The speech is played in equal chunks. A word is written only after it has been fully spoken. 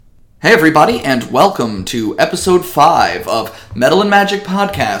Hey everybody, and welcome to episode 5 of Metal and Magic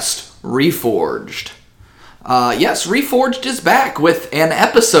Podcast, Reforged. Yes, Reforged is back with an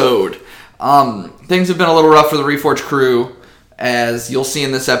episode. Things have been a little rough for the Reforged crew. As you'll see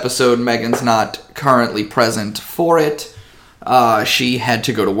in this episode, Megan's not currently present for it. She had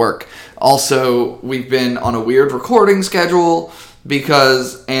to go to work. Also, we've been on a weird recording schedule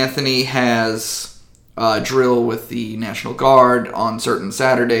because Anthony has drill with the National Guard on certain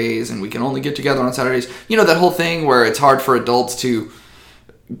Saturdays, and we can only get together on Saturdays. You know, that whole thing where it's hard for adults to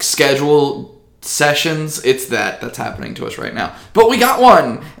schedule sessions? It's that's happening to us right now. But we got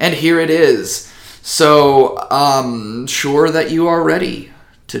one, and here it is. So, sure that you are ready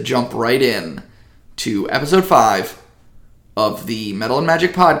to jump right in to episode 5 of the Metal and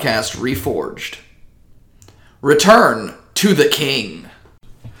Magic Podcast, Reforged. Return to the King.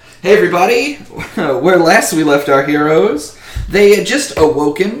 Hey everybody, where last we left our heroes, they had just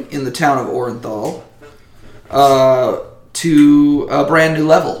awoken in the town of Orenthal to a brand new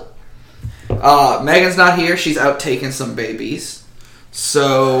level. Megan's not here, she's out taking some babies.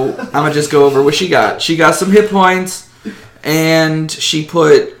 So, I'm going to just go over what she got. She got some hit points, and she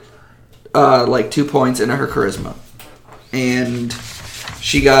put 2 points into her charisma. And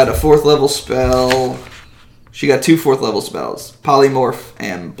she got a 4th level spell. She got 2 4th level spells, Polymorph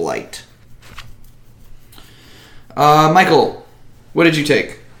and Blight. Michael, what did you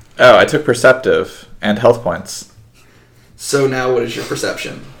take? Oh, I took Perceptive and health points. So now what is your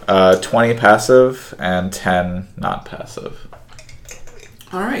perception? 20 passive and 10 not passive.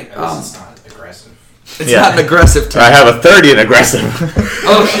 Alright. It's not aggressive. It's not an aggressive type. I have a 30 in aggressive.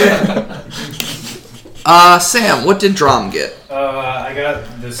 Oh shit. Sam, what did Drom get? I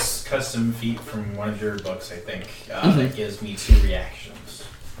got this custom feat from one of your books, I think, that gives me 2 reactions.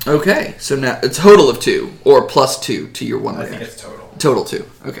 Okay, so now a total of 2, or plus 2 to your 1 reaction. I think it's total. Total 2,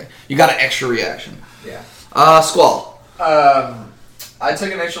 okay. You got an extra reaction. Yeah. Squall. I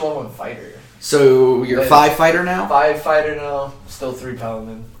took an extra level in fighter. So you're 5 fighter now? 5 fighter now, still 3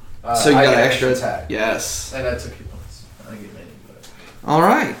 paladin. So you I got an an extra attack. Yes. And I took 2 points. I didn't get many, but...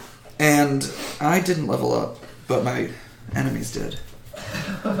 Alright. And I didn't level up, but my enemies did.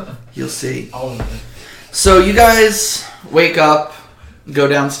 You'll see. All of them. So you guys wake up, go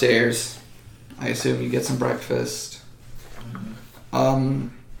downstairs. I assume you get some breakfast.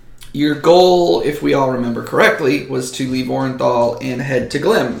 Your goal, if we all remember correctly, was to leave Orenthal and head to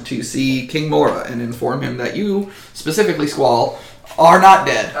Glim to see King Mora and inform him that you, specifically Squall, are not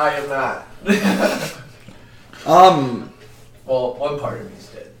dead. I am not. Well, one part of me is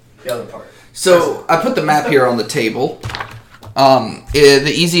dead. The other part. So I put the map here on the table.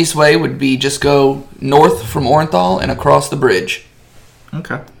 The easiest way would be just go north from Orenthal and across the bridge.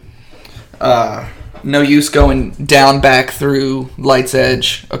 Okay. No use going down back through Light's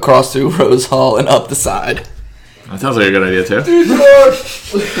Edge, across through Rose Hall, and up the side. That sounds like a good idea, too.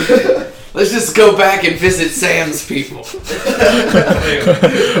 Let's just go back and visit Sam's people. We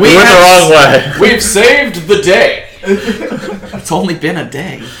went the wrong way. We've saved the day. It's only been a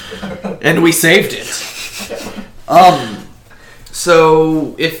day. And we saved it.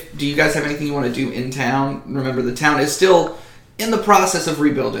 So, do you guys have anything you want to do in town? Remember, the town is still in the process of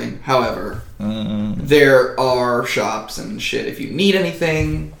rebuilding. However, there are shops and shit if you need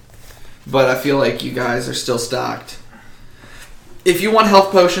anything. But I feel like you guys are still stocked. If you want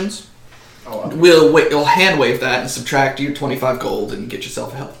health potions, we'll hand wave that and subtract your 25 gold and get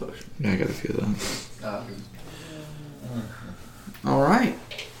yourself a health potion. Yeah, I got a few of them. Alright.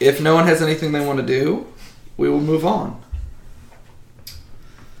 If no one has anything they want to do, we will move on.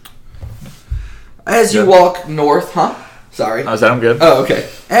 As you walk north, Sorry. Oh, is that I'm good? Oh, okay.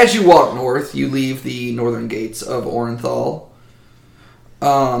 As you walk north, you leave the northern gates of Orenthal.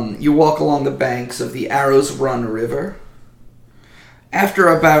 You walk along the banks of the Arrows Run River. After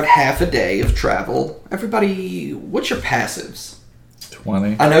about half a day of travel, everybody, what's your passives?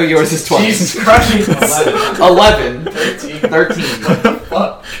 20. I know yours is 20. Jesus Christ. 11. 13.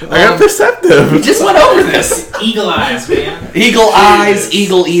 Fuck. I got Perceptive. We just went over this. Eagle eyes, man. Eagle eyes,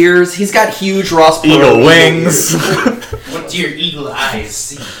 eagle ears. He's got huge Ross Perot Eagle wings. What do your eagle eyes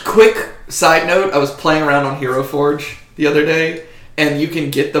see? Quick side note, I was playing around on Hero Forge the other day, and you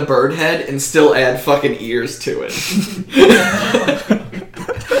can get the bird head and still add fucking ears to it.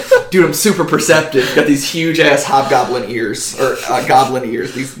 Dude, I'm super perceptive. Got these huge ass hobgoblin ears, or goblin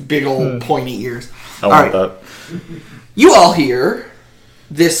ears, these big old pointy ears. I want that. You all hear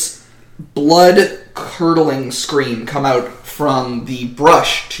this blood-curdling scream come out from the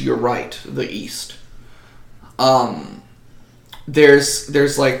brush to your right, the east.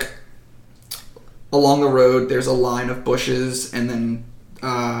 There's like along the road, there's a line of bushes, and then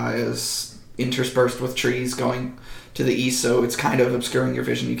is interspersed with trees going to the east, so it's kind of obscuring your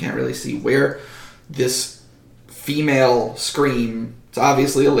vision. You can't really see where this female scream. It's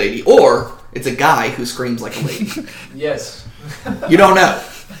obviously a lady, or it's a guy who screams like a lady. Yes. You don't know.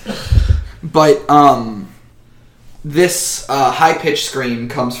 But this high-pitched scream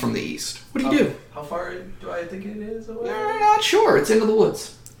comes from the east. What do you do? How far do I think it is away? You're not sure. It's into the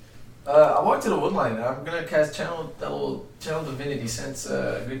woods. I walk to the woodline. I'm gonna cast channel divinity sense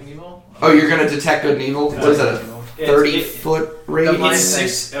good and evil. Oh, you're gonna detect good and evil? What is that? A 30-foot radius?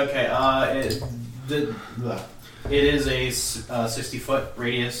 It's 6. Okay. It is a 60-foot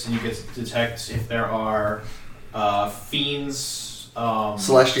radius, and you get to detect if there are fiends,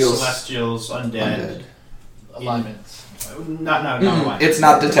 celestials, undead. Alignments. Not alignment. It's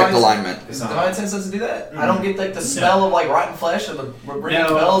not detect alignment. Divine sense doesn't do that. I don't get like the smell of like rotten flesh or the ringing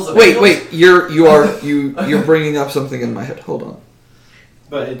bells. Of Wait. You're bringing up something in my head. Hold on.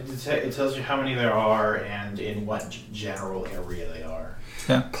 But it tells you how many there are and in what general area they are.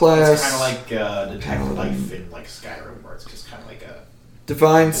 Yeah. Class. It's kind of like detect life in like Skyrim, where it's just kind of like a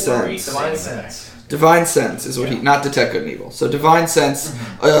divine sense. Divine sense. Divine sense is what not detect good and evil. So divine sense,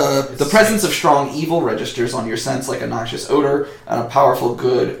 the presence of strong evil registers on your sense like a noxious odor, and a powerful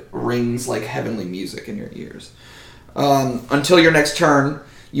good rings like heavenly music in your ears. Until your next turn,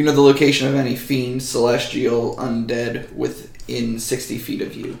 you know the location of any fiend, celestial, undead within 60 feet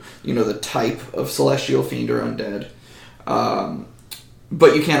of you. You know the type of celestial, fiend, or undead.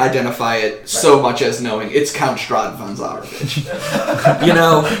 But you can't identify it so much as knowing it's Count Strahd von Zarovich.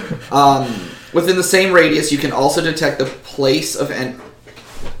 Within the same radius, you can also detect the presence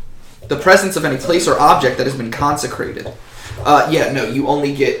of any place or object that has been consecrated. You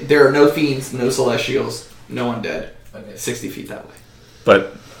only get... There are no fiends, no celestials, no undead. Okay. 60 feet that way.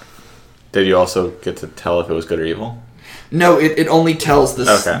 But did you also get to tell if it was good or evil? No, it only tells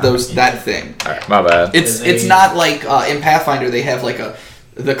that thing. Alright, my bad. It's not like in Pathfinder they have like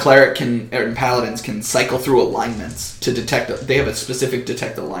the cleric and paladins can cycle through alignments to detect. They have a specific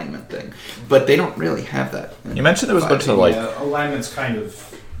detect alignment thing, but they don't really have that. You mentioned there was a bunch of like alignment's kind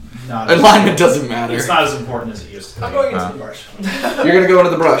of not. Alignment doesn't matter. It's not as important as it used to be. I'm going into the brush. You're gonna go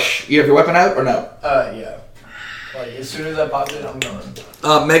into the brush. You have your weapon out or no? Yeah. Like as soon as I pop it, I'm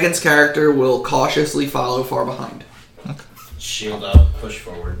going. Megan's character will cautiously follow far behind. Shield up, push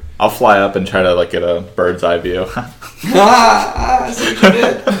forward. I'll fly up and try to like get a bird's eye view. I see what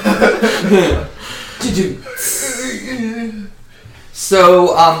you did.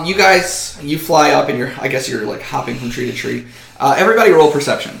 So, you guys, you fly up and you're like hopping from tree to tree. Everybody roll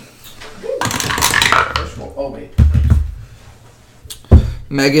perception. Oh wait.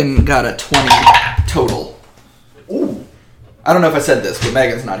 Megan got a 20 total. Ooh. I don't know if I said this, but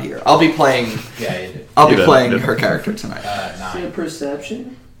Megan's not here. I'll be playing. Yeah, you did. I'll be playing her character tonight. 9.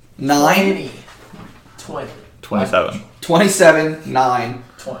 Perception. 9. 20. 27. 27, 9,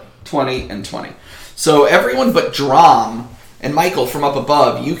 20, and 20. So everyone but Drom and Michael from up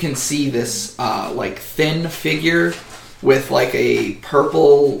above, you can see this like thin figure with like a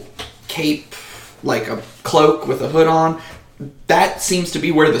purple cape, like a cloak with a hood on. That seems to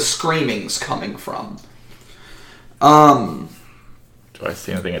be where the screaming's coming from. Do I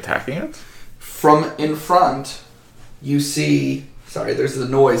see anything attacking it? From in front, you see... Sorry, there's the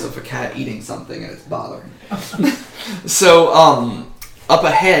noise of a cat eating something and it's bothering me. So, up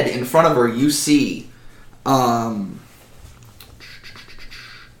ahead in front of her, you see... Let's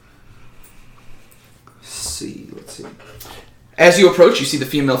see. As you approach, you see the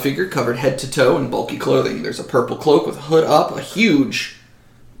female figure covered head to toe in bulky clothing. There's a purple cloak with a hood up, a huge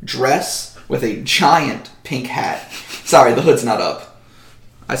dress with a giant pink hat. Sorry, the hood's not up.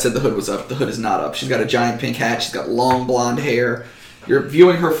 I said the hood was up. The hood is not up. She's got a giant pink hat. She's got long blonde hair. You're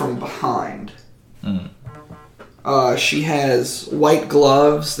viewing her from behind. She has white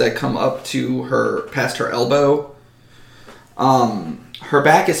gloves that come up to her, past her elbow. Her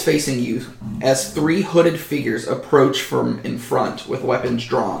back is facing you as 3 hooded figures approach from in front with weapons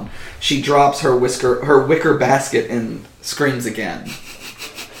drawn. She drops her wicker basket and screams again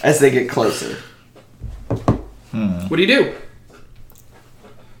as they get closer. What do you do?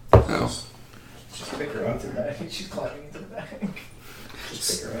 Oh. Just pick her up to the back. She's climbing into the back.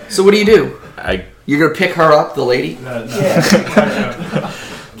 Just pick her up. So what do you do? You're gonna pick her up, the lady? No. Yeah.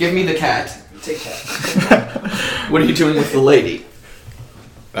 Give me the cat. Take that. What are you doing with the lady?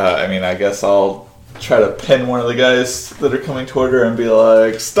 I guess I'll try to pin one of the guys that are coming toward her and be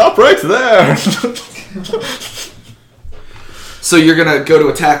like, "Stop right there!" So you're gonna go to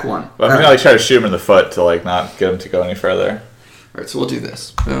attack one. But I'm gonna try to shoot him in the foot to not get him to go any further. Alright, so we'll do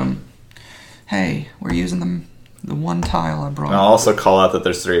this. Boom. Hey, we're using The one tile I brought. And I'll also call out that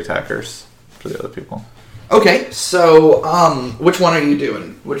there's 3 attackers for the other people. Okay, so which one are you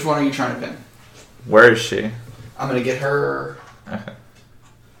doing? Which one are you trying to pin? Where is she? I'm gonna get her. Okay.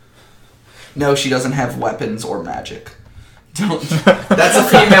 No, she doesn't have weapons or magic. Don't. That's a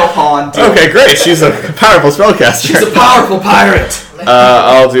female pawn. Dude. Okay, great. She's a powerful spellcaster. She's a powerful pirate.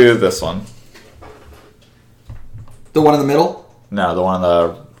 I'll do this one. The one in the middle? No, the one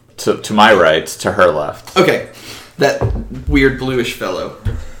on to my right, to her left. Okay. That weird bluish fellow.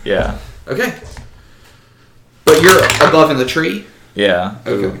 Yeah. Okay. But you're above in the tree? Yeah.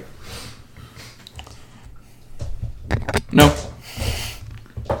 Okay. No.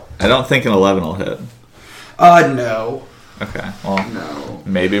 I don't think an 11 will hit. No. Okay, well, No.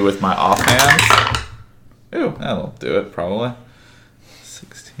 maybe with my offhand. Ooh, that'll do it, probably.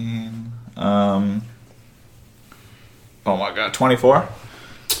 16. Oh my god, 24?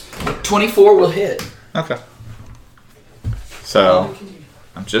 24 will hit. Okay. So,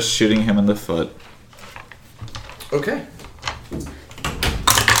 I'm just shooting him in the foot. Okay.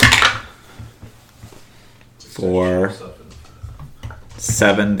 For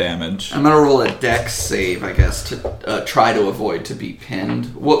 7 damage. I'm gonna roll a dex save, I guess, to try to avoid to be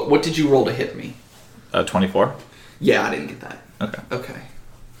pinned. What did you roll to hit me? 24? Yeah, I didn't get that. Okay. Okay.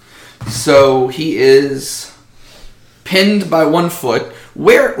 So he is pinned by 1 foot.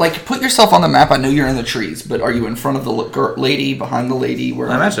 Where, like, put yourself on the map. I know you're in the trees, but are you in front of the lady, behind the lady? Where?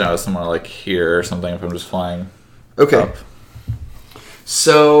 I imagine I was somewhere like here or something if I'm just flying. Okay. Up.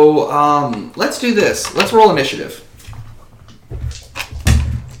 So, let's do this. Let's roll initiative.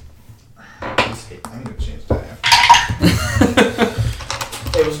 I'm gonna change that.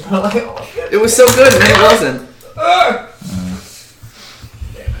 It was really. Oh, shit. It was so good, and then it wasn't.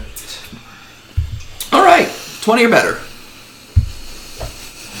 All right, 20 or better.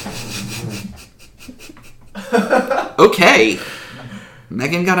 Okay.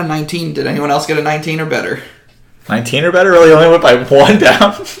 Megan got a 19. Did anyone else get a 19 or better? 19 or better? Really only went by 1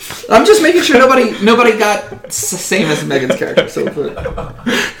 down? I'm just making sure nobody got same as Megan's character. So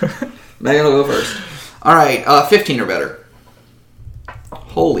Megan will go first. All right, 15 or better.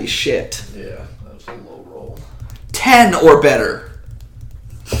 Holy shit. Yeah, that was a low roll. 10 or better.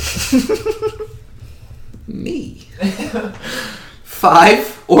 Me.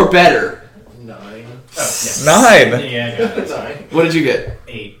 5 or better. 9. Oh, 9. Yeah, I got it. 9. What did you get?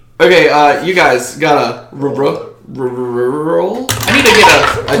 8. Okay, you guys got a roll. I need to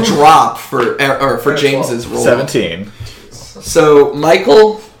get a drop for James's roll. 17. So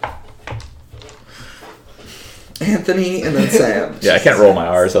Michael, Anthony, and then Sam. Yeah, I can't roll my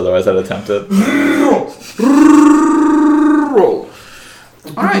R's, otherwise I'd attempt it. Roll.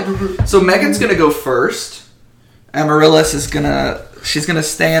 All right. So Megan's gonna go first. Amaryllis is she's gonna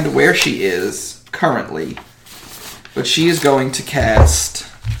stand where she is currently, but she is going to cast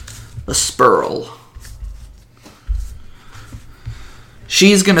a Spurl.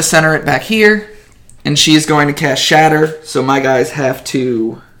 She's going to center it back here, and she's going to cast Shatter, so my guys have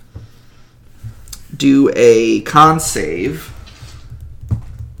to do a con save.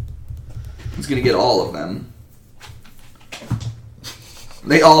 He's going to get all of them.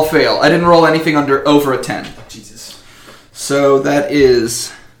 They all fail. I didn't roll anything over a 10. Jesus. So that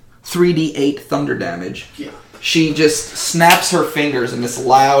is 3d8 thunder damage. Yeah. She just snaps her fingers, and this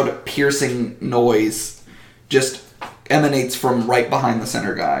loud, piercing noise just emanates from right behind the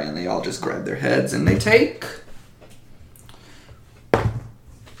center guy, and they all just grab their heads, and they take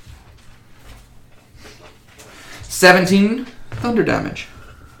 17 thunder damage.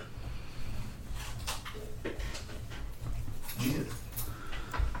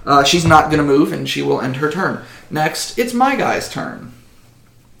 She's not going to move, and she will end her turn. Next, it's my guy's turn.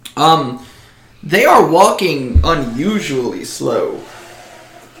 They are walking unusually slow.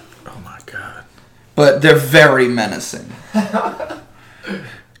 Oh my god. But they're very menacing.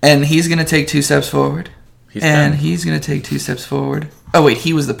 And he's going to take 2 steps forward. He's going to take 2 steps forward. Oh, wait,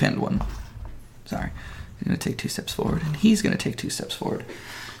 he was the pinned one. Sorry. He's going to take 2 steps forward, and he's going to take 2 steps forward.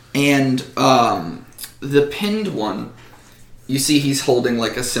 And the pinned one, you see he's holding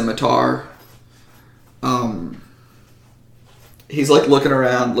like a scimitar. He's like looking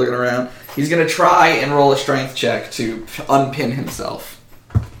around. He's going to try and roll a strength check to unpin himself.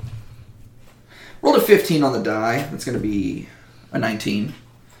 Rolled a 15 on the die. That's going to be a 19.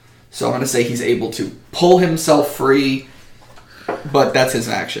 So I'm going to say he's able to pull himself free, but that's his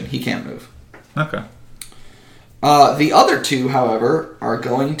action. He can't move. Okay. The other 2, however, are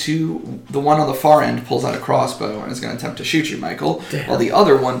going to... The one on the far end pulls out a crossbow and is going to attempt to shoot you, Michael. Damn. While the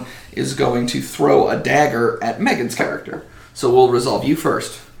other one is going to throw a dagger at Megan's character. So we'll resolve you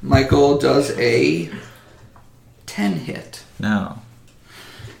first. Michael does a 10 hit? No.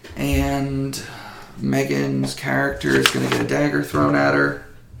 And Megan's character is going to get a dagger thrown at her.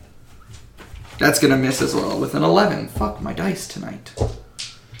 That's going to miss as well with an 11. Fuck my dice tonight.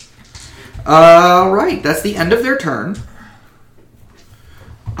 Alright, that's the end of their turn.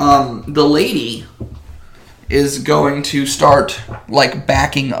 The lady is going to start, like,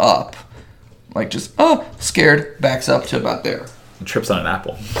 backing up. Like, just, scared, backs up to about there. And trips on an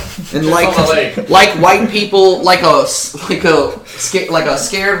apple. And like white people, like a scared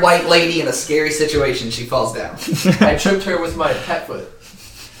white lady in a scary situation, she falls down. I tripped her with my cat foot.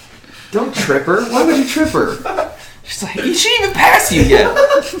 Don't trip her. Why would you trip her? She's like, she didn't even pass you yet.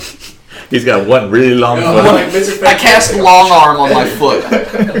 He's got one really long foot. I cast long arm on my foot.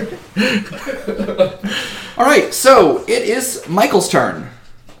 Alright, so it is Michael's turn.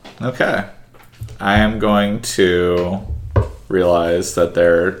 Okay. I am going to realize that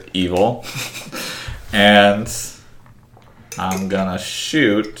they're evil. And I'm gonna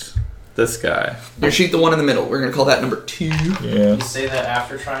shoot this guy. You shoot the one in the middle. We're gonna call that number 2. Yeah. You say that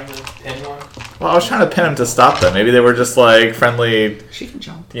after trying to pin one? Well, I was trying to pin him to stop them. Maybe they were just like friendly, She can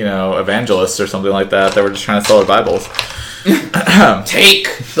jump. evangelists or something like that. They were just trying to sell their Bibles. Take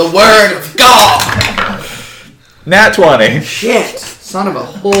the word of God! Nat 20. Shit! Son of a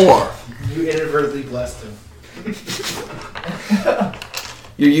whore. You inadvertently blessed him.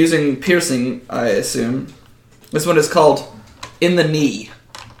 You're using piercing, I assume. This one is called In the Knee.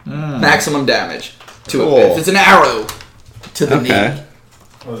 Maximum damage. Cool. If it's an arrow to the knee.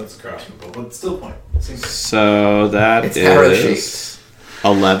 Well, that's a crossbow, but still point. So that It's is arrow-shaped.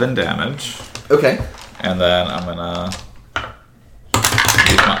 11 damage. Okay. And then I'm gonna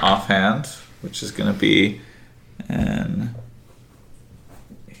use my offhand, which is gonna be an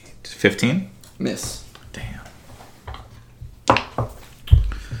 15. Miss. Damn.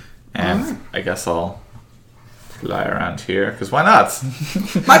 And Alright. I guess I'll fly around here, because why not?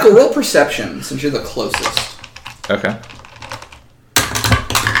 Michael, roll perception since you're the closest. Okay.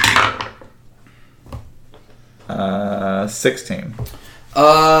 16.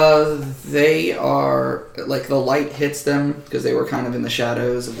 They are, like, the light hits them because they were kind of in the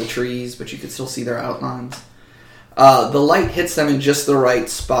shadows of the trees, but you could still see their outlines. The light hits them in just the right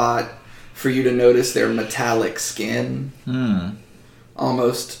spot for you to notice their metallic skin.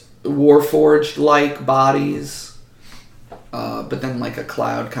 Almost Warforged-like bodies. But then, like, a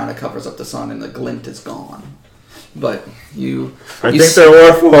cloud kind of covers up the sun and the glint is gone. But I think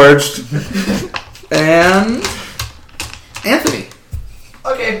they're Warforged. And Anthony.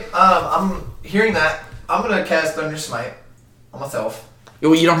 Okay, I'm hearing that. I'm gonna cast Thunder Smite on myself.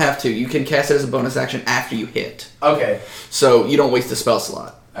 Well, you don't have to. You can cast it as a bonus action after you hit. Okay. So you don't waste a spell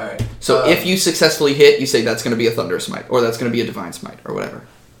slot. Alright. So if you successfully hit, you say that's going to be a Thunder Smite, or that's going to be a Divine Smite, or whatever.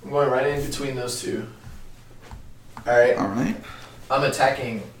 I'm going right in between those two. Alright. Alright. I'm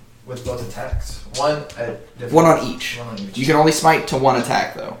attacking with both attacks. One on each. One on each. You can only smite to one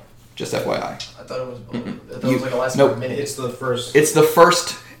attack, though. Just FYI. I thought it was both. I thought it was like a last minute. It's the first. It's the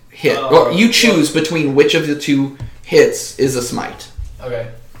first hit. Well, you choose between which of the two hits is a smite.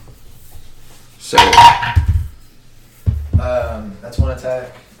 Okay. So. That's one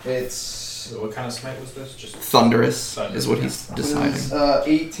attack. It's. So what kind of smite was this? Just Thunderous is what he's deciding.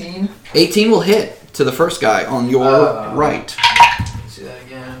 18. 18 will hit to the first guy on your right. Let's see that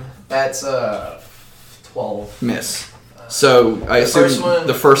again. That's 12. Miss. So I assume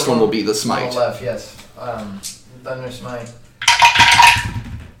the first one will be the smite. On the left, yes. Thunder Smite.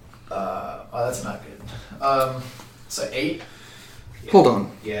 That's not good. So 8. Hold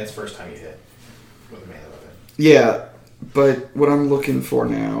on. Yeah, it's first time you hit with a melee weapon. Yeah, but what I'm looking for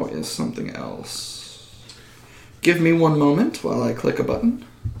now is something else. Give me one moment while I click a button.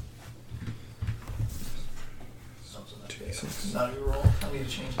 Not a good roll. I need to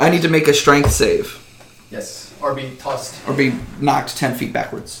change. I need to make a strength save. Yes. Or be tossed. Or be knocked 10 feet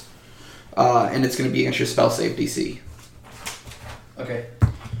backwards. And it's going to be against your spell save DC. Okay.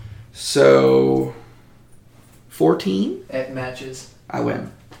 So, 14? It matches. I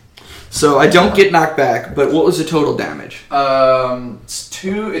win. So I don't get knocked back, but what was the total damage? It's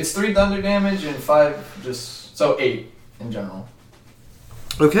 3 thunder damage and 5 just, so 8 in general.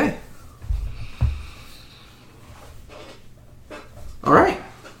 Okay. Alright.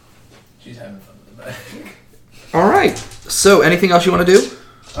 She's having fun with the bag. Alright. So, anything else you want to do?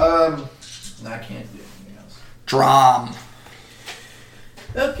 No, I can't do anything else. Drum.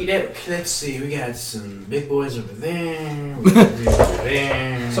 Okie doke. Let's see. We got some big boys over there. Over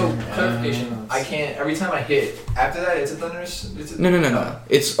there. So, clarification. I can't, every time I hit, after that, it's a thunderous? No.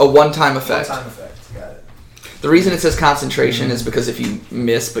 It's a one-time effect. One-time effect. Got it. The reason it says concentration is because if you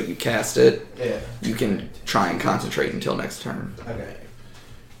miss but you cast it, Yeah. you can try and concentrate until next turn. Okay.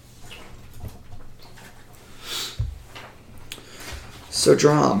 So,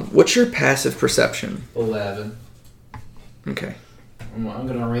 Drom, what's your passive perception? 11. Okay. I'm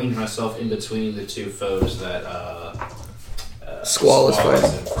going to arrange myself in between the two foes that Squall is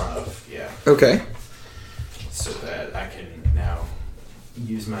fighting in front of. Yeah. Okay. So that I can now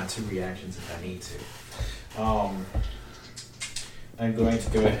use my 2 reactions if I need to. I'm going to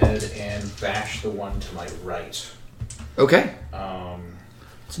go ahead and bash the one to my right. Okay.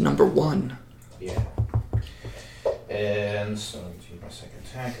 It's number 1. Yeah. And so I'm going to use my second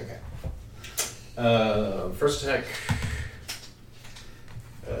attack. Okay. First attack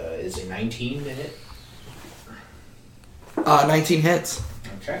is a 19 to hit. 19 hits.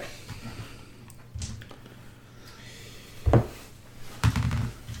 Okay.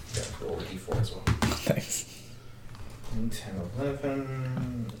 Roll a d4 as well. Thanks. 10,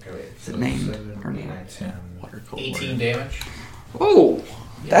 11. Okay, wait. Is it named 7, or 8, not? 9, 10. Water cold 18 damage. Oh,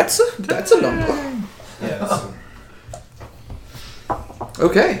 that's a number. Yeah. That's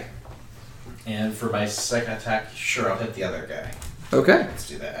Okay. and for my second attack, sure, I'll hit the other guy. Okay. Let's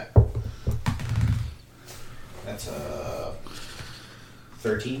do that. That's a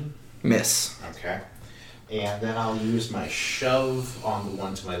 13. Miss. Okay. And then I'll use my shove on the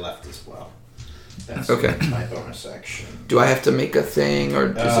one to my left as well. That's Okay. my bonus action. Do I have to make a thing, or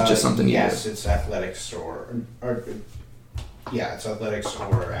is it just something you Yes, do? it's athletics yeah, it's athletics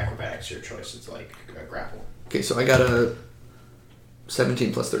or acrobatics, your choice. It's like a grapple. Okay, so I got a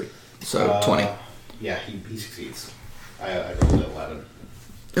 17 plus 3. So 20. Yeah, he succeeds. I rolled an 11.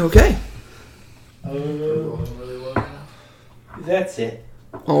 Okay. Rolling really well now. That's it.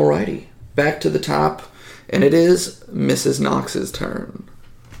 Alrighty. Back to the top. And it is Mrs. Knox's turn.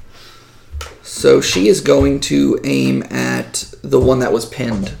 So she is going to aim at the one that was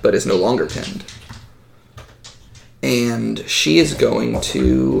pinned, but is no longer pinned. And she is going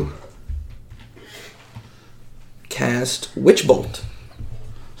to cast Witch Bolt.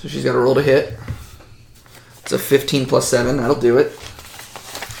 So she's got to roll to hit. It's a 15 plus 7. That'll do it.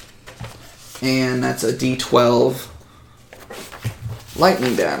 And that's a d12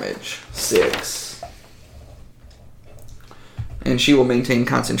 lightning damage. 6. And she will maintain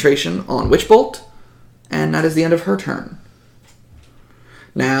concentration on Witch Bolt. And that is the end of her turn.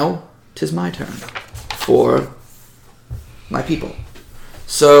 Now, 'tis my turn for my people.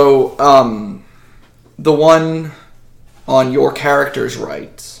 So, the one on your character's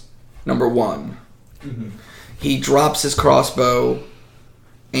right, number 1, he drops his crossbow,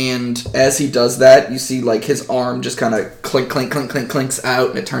 and as he does that, you see like his arm just kind of clinks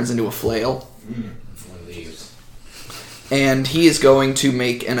out, and it turns into a flail. One of these. And he is going to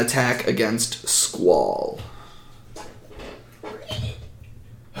make an attack against Squall.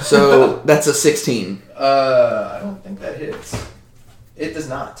 So that's a 16. I don't think that hits. It does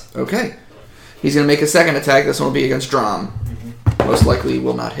not. Okay. He's going to make a second attack. This one will be against Drom. Most likely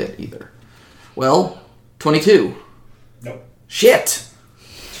will not hit either. Well, 22. Nope. Shit!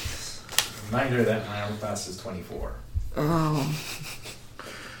 Reminder that my arm class is 24. Oh.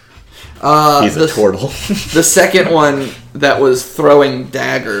 He's a turtle. The second one that was throwing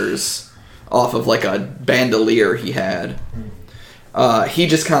daggers off of like a bandolier he had. He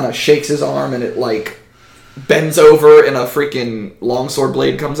just kind of shakes his arm and it like bends over and a freaking longsword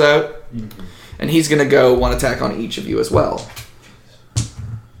blade comes out. And he's going to go one attack on each of you as well.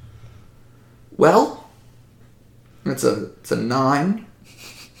 Well, it's a 9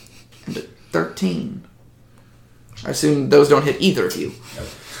 and a 13. I assume those don't hit either of you.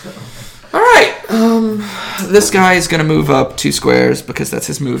 Alright, this guy is going to move up 2 squares because that's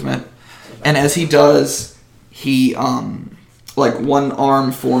his movement. And as he does, he, like, one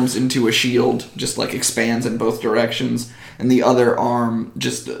arm forms into a shield, just, like, expands in both directions. And the other arm,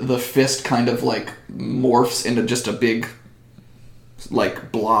 just the fist kind of, like, morphs into just a big,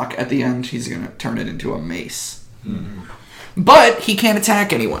 like, block at the end. He's going to turn it into a mace. But he can't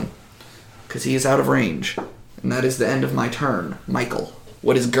attack anyone because he is out of range. And that is the end of my turn. Michael,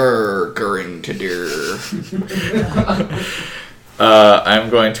 what is going to do? I'm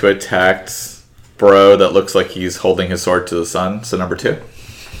going to attack Bro that looks like he's holding his sword to the sun. So number 2.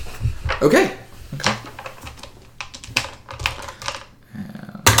 Okay.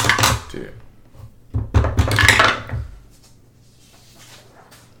 And do.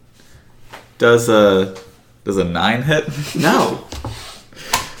 Does a 9 hit? No.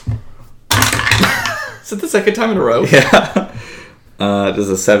 Is it the second time in a row? Yeah. Does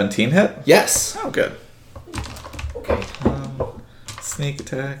a 17 hit? Yes. Oh, good. Okay. Sneak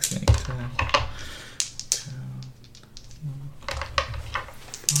attack. 2,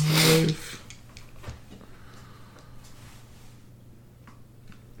 5.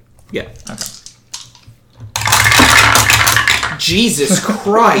 Yeah. Okay. Jesus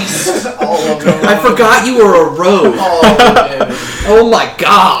Christ. All of them. I forgot you were a rogue. All the damage. Oh my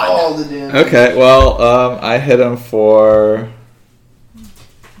god. All the damage. Okay, well, I hit him for...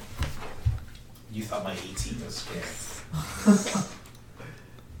 You thought my 18 was scary.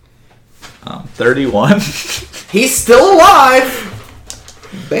 31. He's still alive.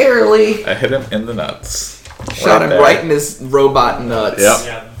 Barely. I hit him in the nuts. Shot him there. right in his robot nuts. Yep.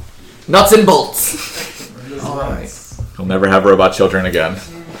 Yeah. Nuts and bolts. Alright. We'll never have robot children again.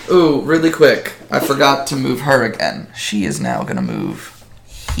 Ooh, really quick. I forgot to move her again. She is now going to move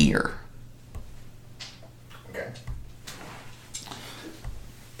here. Okay.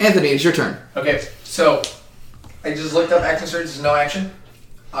 Anthony, it's your turn. Okay, so I just looked up action surge is no action,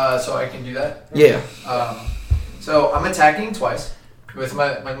 so I can do that. Yeah. So I'm attacking twice with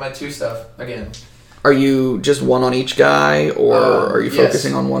my 2 stuff again. Are you just one on each guy, or are you yes.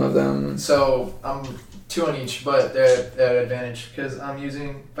 focusing on one of them? So I'm 2 on each, but they're at advantage because I'm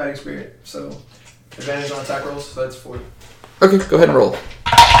using fighting spirit. So advantage on attack rolls, so that's 4. Okay, go ahead and roll.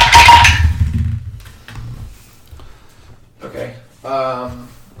 Okay. I'm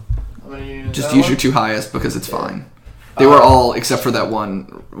gonna use Just that use one. your 2 highest because it's fine. They were all, except for that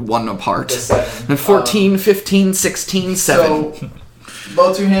one apart. The 7. And 14, 15, 16, 7. So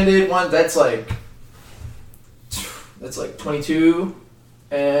both 2-handed one. That's like 22.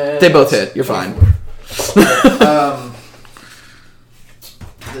 And They both hit. You're fine.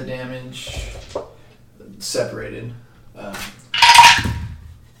 The damage separated.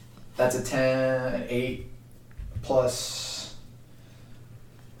 That's a 10, an 8 plus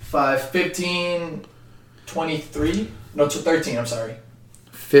 5, 15, 23. No, 13. I'm sorry.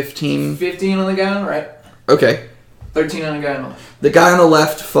 15. 15 on the guy on the right. Okay. 13 on the guy on the left. The guy on the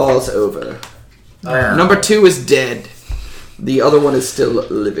left falls over. Number 2 is dead. The other one is still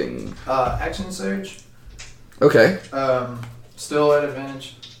living. Action surge. Okay. Still at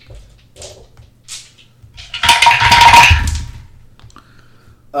advantage.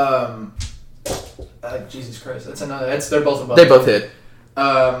 Jesus Christ, that's another. They're both above. They both hit.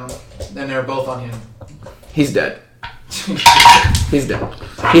 And they're both on him. He's dead. He's dead.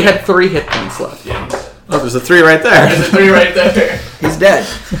 He had 3 hit points left. Oh, there's a 3 right there. There's a 3 right there. He's dead.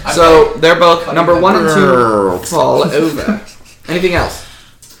 So they're both Cutting number that 1 and 2 fall over. Anything else?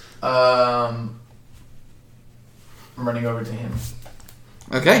 I'm running over to him.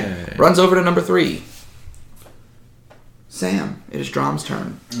 Okay. Yay. Runs over to number 3. Sam, it is Drom's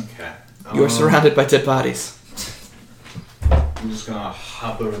turn. Okay. You are surrounded by dead bodies. I'm just gonna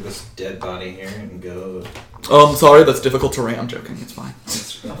hop over this dead body here and go. Oh, I'm sorry, that's difficult terrain. I'm joking. It's fine.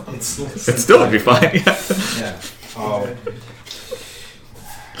 It still would be fine, yeah. Yeah.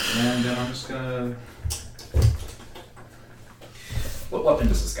 And then I'm just gonna. What weapon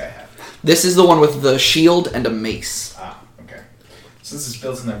does this guy have? This is the one with the shield and a mace. Ah, okay. Since it's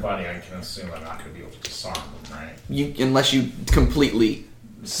built in their body, I can assume I'm not gonna be able to disarm them, right? Unless you completely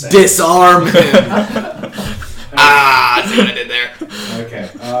Set. disarm him. See what I did there. Okay.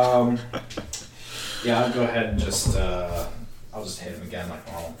 Yeah, I'll go ahead and just I'll just hit him again like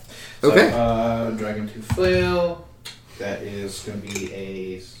normal. So, Okay. Dragon Tooth Flail. That is going to be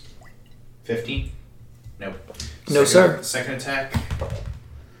a 15. Nope. No, sir. Second attack.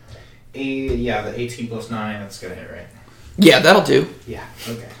 Yeah, the 18 plus 9. That's gonna hit, right? Yeah, that'll do. Yeah.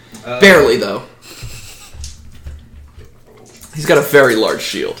 Okay. Barely though. He's got a very large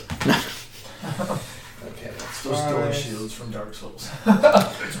shield. Okay, that's Those stolen 5, shields from Dark Souls.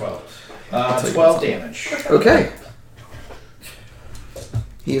 12. tell you 12 damage. Okay.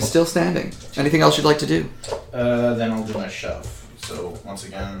 He is still standing. Anything else you'd like to do? Then I'll do my shove. So once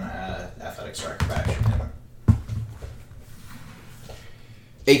again, athletics or acrobatics.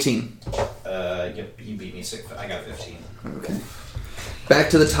 18. Yep, you beat me 6. I got 15. Okay. Back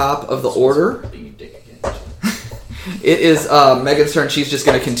to the top of the order. Being a dick again. It is Megan's turn. She's just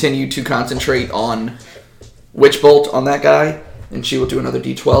going to continue to concentrate on Witch Bolt on that guy, and she will do another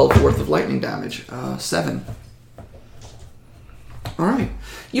d12 worth of lightning damage. 7. All right.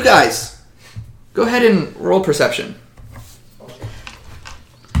 You guys, go ahead and roll perception.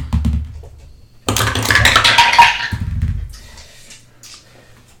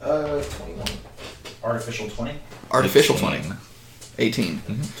 21. Artificial 20. Artificial 20. 18.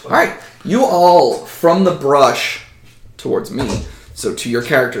 All right. You all, from the brush towards me, so to your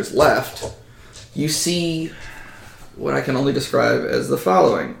character's left, you see what I can only describe as the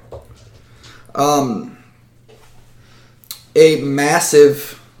following. A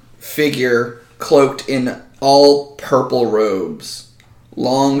massive figure cloaked in all purple robes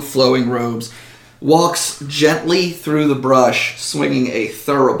long flowing robes, walks gently through the brush, swinging a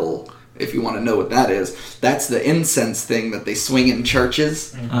thurible. If you want to know what that is, that's the incense thing that they swing in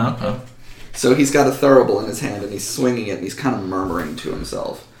churches. Okay. So he's got a thurible in his hand, and he's swinging it, and he's kind of murmuring to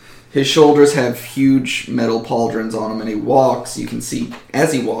himself. His shoulders have huge metal pauldrons on him, and he walks. You can see,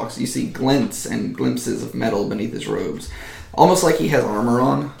 as he walks, you see glints and glimpses of metal beneath his robes. Almost like he has armor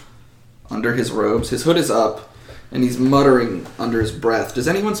on under his robes. His hood is up, and he's muttering under his breath. Does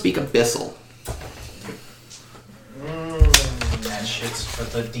anyone speak Abyssal? That shit's for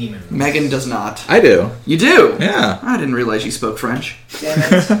the demon. Megan does not. I do. You do? Yeah. I didn't realize you spoke French. Damn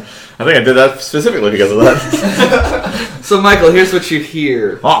it. I think I did that specifically because of that. So, Michael, here's what you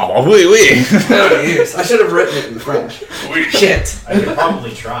hear. Oh, oui, oui. Oh, yes. I should have written it in French. Shit. I could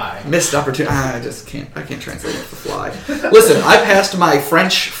probably try. Missed opportunity. I can't translate off the fly. Listen, I passed my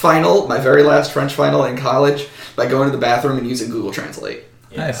French final, my very last French final in college, by going to the bathroom and using Google Translate.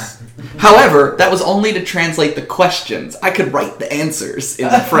 Nice. However, that was only to translate the questions. I could write the answers in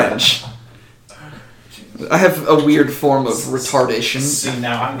French. I have a weird form of retardation. See,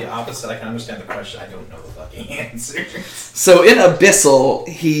 now I'm the opposite. I can understand the question. I don't know the fucking answer. So in Abyssal,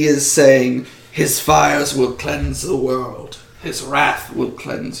 he is saying, his fires will cleanse the world. His wrath will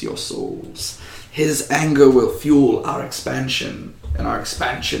cleanse your souls. His anger will fuel our expansion, and our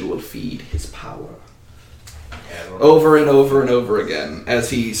expansion will feed his power. Over and over and over again,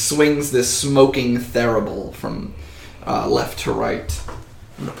 as he swings this smoking thurible from left to right.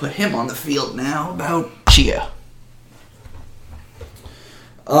 I'm going to put him on the field now. About Chia.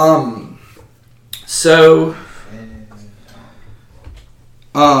 So,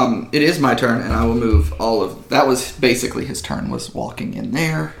 it is my turn, and I will move all of... That was basically his turn, was walking in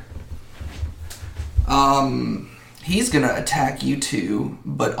there. He's going to attack you two,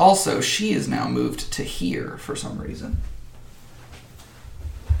 but also she is now moved to here for some reason.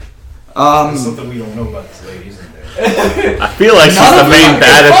 There's something we don't know about this lady, isn't there? I feel like she's the main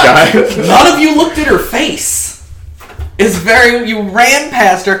baddest guy. None of you looked at her face. You ran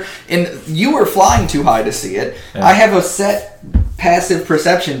past her, and you were flying too high to see it. Yeah. I have a set passive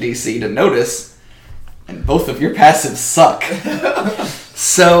perception DC to notice, and both of your passives suck.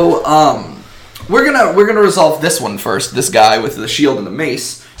 So, we're gonna resolve this one first. This guy with the shield and the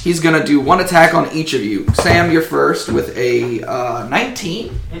mace. He's gonna do one attack on each of you. Sam, you're first with a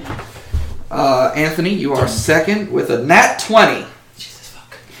 19. Anthony, you are second with a nat 20. Jesus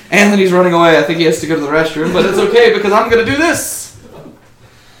fuck. Anthony's running away. I think he has to go to the restroom, but it's okay because I'm gonna do this.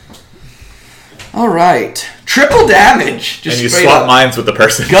 All right, triple damage. Just and you swap minds with the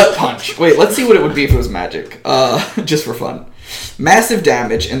person. Gut punch. Wait, let's see what it would be if it was magic. Just for fun. Massive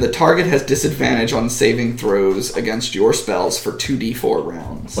damage, and the target has disadvantage on saving throws against your spells for 2d4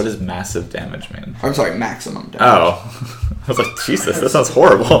 rounds. What does massive damage mean? I'm sorry, maximum damage. Oh. I was like, Jesus, that sounds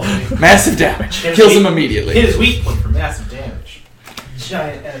horrible. Massive damage. Kills him immediately. His weak point for massive damage.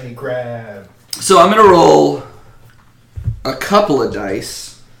 Giant enemy grab. So I'm going to roll a couple of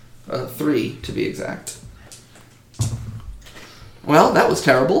dice. 3, to be exact. Well, that was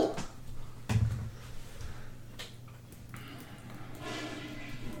terrible.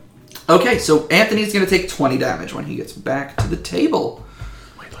 Okay, so Anthony's going to take 20 damage when he gets back to the table.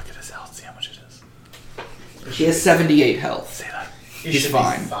 Wait, look at his health. See how much it is. He has 78 health. Say that. He's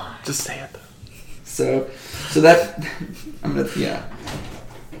fine. Just say it. So that... I'm going to... Yeah.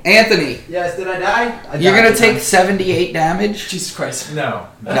 Anthony. Yes, did I die? You're going to take 78 damage? Jesus Christ. No,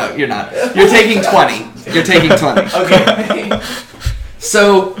 you're not. You're taking 20. You're taking 20. Okay.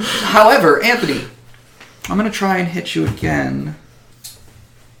 So, however, Anthony, I'm going to try and hit you again.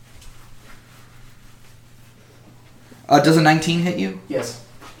 Does a 19 hit you? Yes.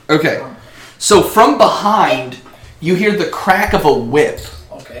 Okay. So from behind, you hear the crack of a whip.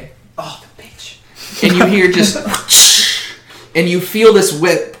 Okay. Oh, the bitch. And you hear just... and you feel this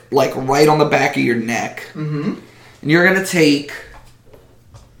whip, like, right on the back of your neck. Mm-hmm. And you're going to take...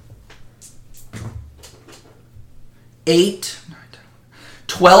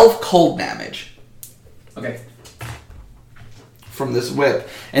 12 cold damage. Okay. From this whip.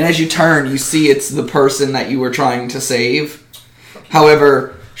 And as you turn, you see it's the person that you were trying to save.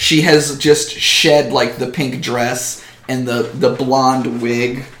 However, she has just shed like the pink dress and the blonde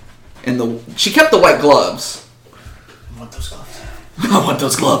wig and she kept the white gloves. I want those gloves. I want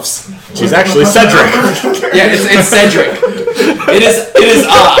those gloves. She's actually Cedric. Yeah, it's Cedric. It is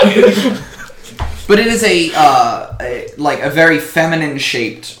odd. But it is a very feminine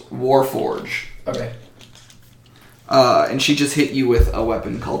shaped warforge. Okay. And she just hit you with a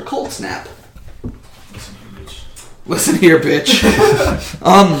weapon called Cold Snap. Listen here, bitch.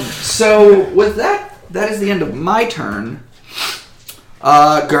 So with that is the end of my turn.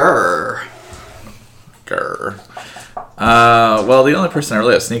 Grr. Well, the only person I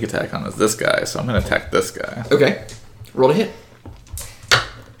really have sneak attack on is this guy, so I'm going to attack this guy. Okay. Roll to hit.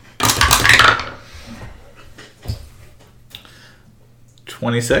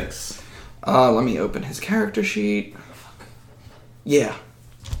 $26. Let me open his character sheet. Yeah.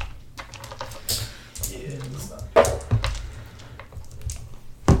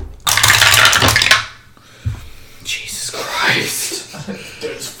 Jesus Christ.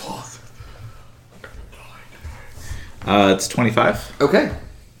 It's 25. Okay.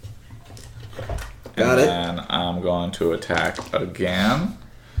 Got it. And I'm going to attack again.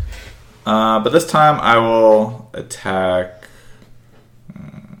 But this time I will attack...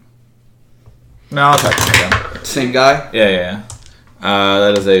 No, I'll attack him again. Same guy? Yeah.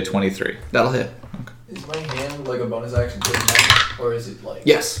 That is a 23. That'll hit. Is my hand like a bonus action to attack, or is it like...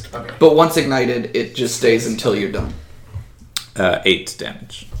 Yes. Okay. But once ignited, it just stays until you're done. 8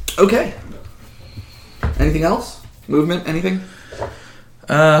 damage. Okay. Anything else? Movement? Anything?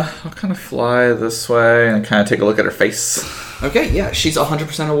 I'll kind of fly this way and kind of take a look at her face. Okay, yeah, she's 100% a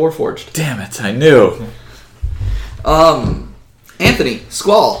Warforged. Damn it, I knew. Anthony,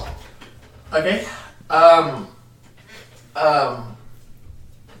 Squall. Okay.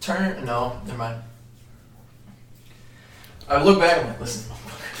 Turn. No, never mind. I look back and I'm like, listen.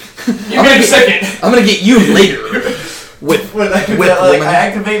 You wait a second. I'm gonna get you later. With I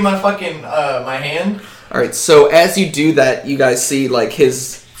activate my fucking my hand. All right. So as you do that, you guys see like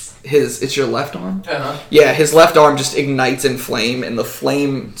his. It's your left arm. Uh-huh. Yeah, his left arm just ignites in flame, and the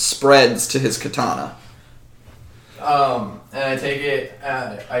flame spreads to his katana. And I take it.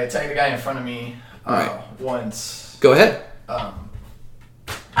 I attack the guy in front of me. All right. Once. Go ahead.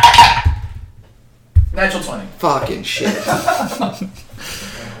 Natural 20. Fucking shit.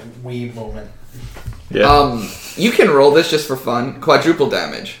 Weave moment. Yeah. You can roll this just for fun. Quadruple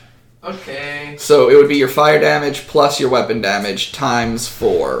damage. Okay. So it would be your fire damage plus your weapon damage times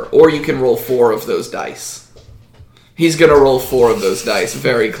 4. Or you can roll 4 of those dice. He's gonna roll 4 of those dice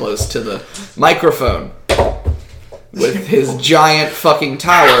very close to the microphone. With his giant fucking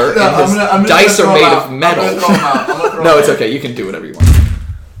tower, No, and his I'm dice are made out. of metal. I'm gonna throw him out. No, it's okay. You can do whatever you want.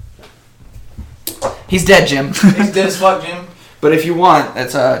 He's dead, Jim. He's dead as fuck, Jim. But if you want,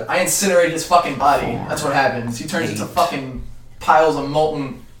 that's a... I incinerate his fucking body. That's what happens. He turns into fucking piles of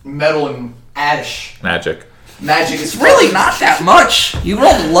molten metal and ash. Magic. Magic is Really not that much. You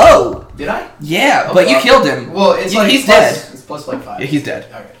rolled low. Did I? Yeah, but you killed him. Well, it's like he's plus, dead. It's plus like 5. Yeah, he's dead.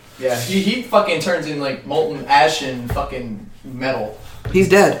 Okay. Yeah, he fucking turns in like molten ash and fucking metal. He's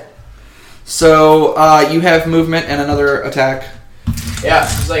dead. So you have movement and another attack. Yeah,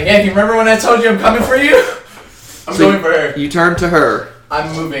 he's like, hey, you remember when I told you I'm coming for you? I'm going for her. You turn to her.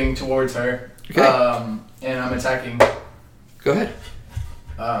 I'm moving towards her. Okay. And I'm attacking. Go ahead.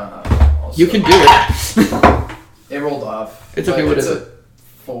 Also, You can do it. It rolled off. It's okay. What is It's it? a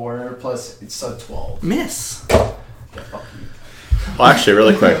 4 plus it's a 12. Miss. Yeah, fuck you. Well, actually,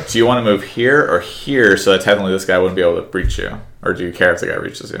 really quick, do you want to move here or here so that technically this guy wouldn't be able to breach you? Or do you care if the guy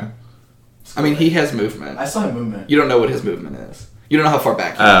reaches you? I mean, he has movement. I still have movement. You don't know what his movement is. You don't know how far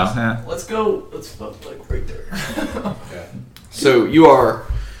back he is. Yeah. Let's go. Let's fuck like right there. Okay. So you are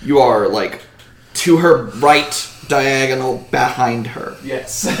like to her right diagonal behind her.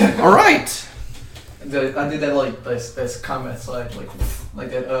 Yes. All right. I did that like this combat slide like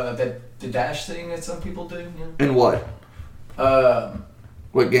that the dash thing that some people do. You know? And what?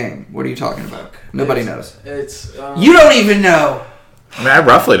 What game? What are you talking about? Nobody knows. It's You don't even know. I mean, I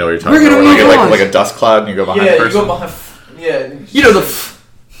roughly know what you're talking We're gonna about. You move get on. like a dust cloud and you go behind the person. you go behind. Yeah. You know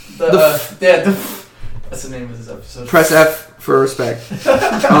That's the name of this episode. Press F for respect.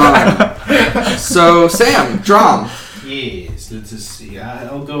 So Sam, Drom. Yes, let's just see.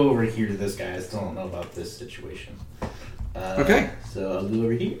 I'll go over here to this guy. I still don't know about this situation. Okay. So I'll go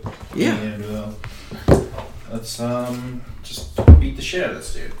over here. Yeah. And let's just beat the shit out of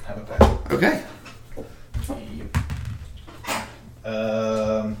this dude. How about that? Okay.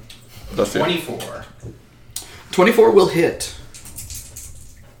 Let's do it. 24. 24 will hit.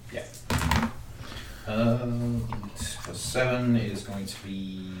 Yeah. Plus 7 is going to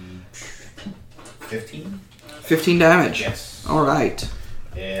be 15. 15 damage. Yes. All right.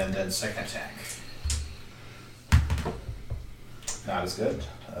 And then second attack. Not as good.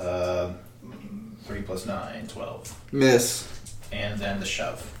 3 plus 9, 12. Miss. And then the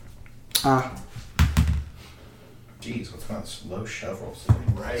shove. Jeez, what's going on? This low shove rolls.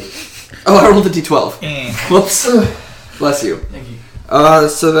 Right. Oh, I rolled a d12. Whoops. Bless you. Thank you.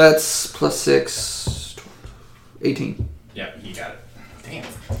 So that's plus 6, 18. Yeah, you got it. Damn.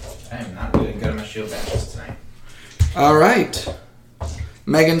 I am not doing good on my shield badges tonight. All right.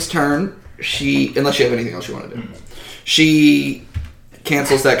 Megan's turn. Unless you have anything else you want to do. She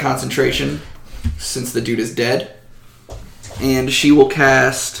cancels that concentration since the dude is dead. And she will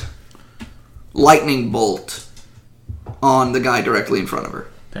cast Lightning Bolt on the guy directly in front of her.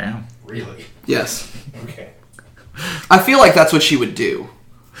 Damn. Really? Yes. Okay. I feel like that's what she would do.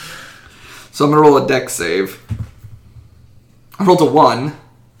 So I'm going to roll a dex save. I rolled a 1.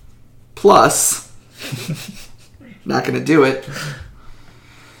 Plus. Not going to do it.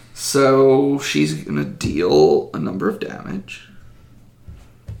 So she's going to deal a number of damage.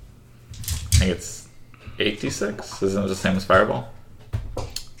 I think it's 8d6. Isn't it the same as Fireball?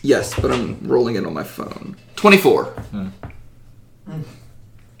 Yes, but I'm rolling it on my phone. 24.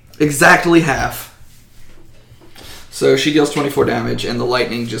 Exactly half. So she deals 24 damage, and the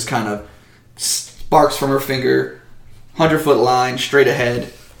lightning just kind of sparks from her finger, 100-foot line, straight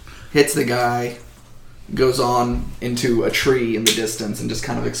ahead, hits the guy, goes on into a tree in the distance, and just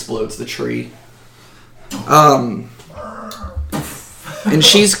kind of explodes the tree. And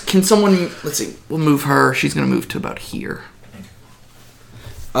can someone, let's see, we'll move her. She's going to move to about here.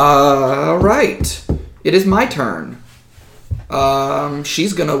 Right. It is my turn.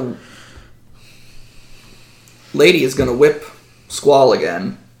 She's going to... Lady is going to whip Squall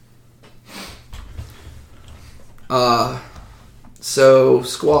again. So,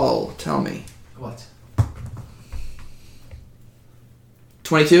 Squall, tell me. What?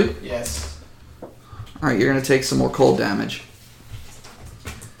 22? Yes. Alright, you're going to take some more cold damage.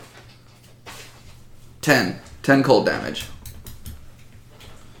 10 cold damage.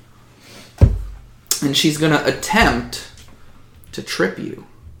 And she's going to attempt to trip you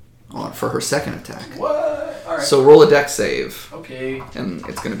for her second attack. What? Alright. So roll a dex save. Okay. And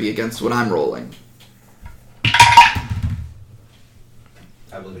it's going to be against what I'm rolling.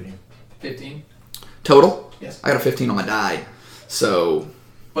 I believe in you. 15. Total? Yes. I got a 15 on my die. So...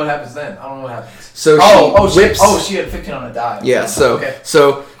 What happens then? I don't know what happens. So she whips... she had 15 on a die. Yeah, so... Okay.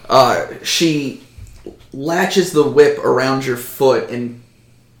 So, she latches the whip around your foot and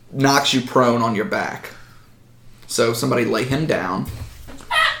knocks you prone on your back. So somebody lay him down.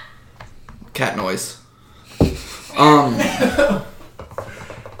 Cat noise. And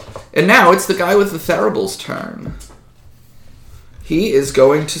now it's the guy with the Therables' turn. He is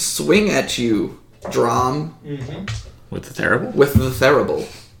going to swing at you, Drom. Mm-hmm. With the Terrible? With the Therible.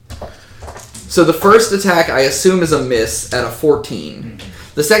 So the first attack, I assume, is a miss at a 14. Mm-hmm.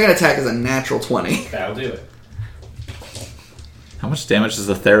 The second attack is a natural 20. That'll do it. How much damage does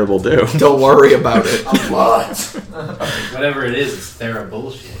the Terrible do? Don't worry about it. A lot. Whatever it is, it's Thera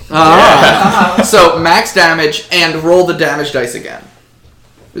bullshit. So max damage and roll the damage dice again.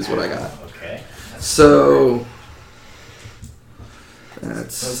 Is what I got. Okay. So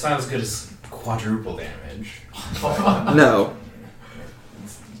that's... So it's not as good as quadruple damage. No.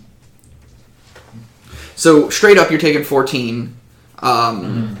 So straight up, you're taking 14.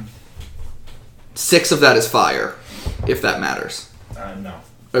 6 of that is fire, if that matters. No.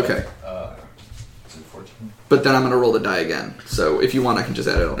 Okay. Is it 14? But then I'm going to roll the die again. So if you want, I can just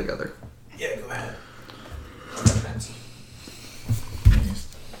add it all together. Yeah, go ahead.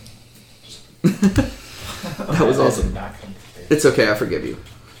 That was awesome. It's okay, I forgive you.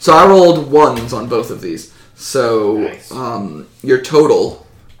 So I rolled 1s on both of these. So Nice. Your total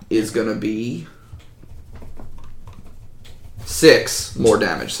is going to be 6 more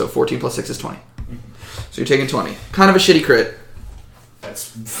damage. So 14 plus 6 is 20. So you're taking 20. Kind of a shitty crit. That's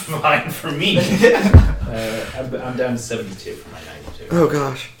fine for me. I'm down to 72 for my 92. Oh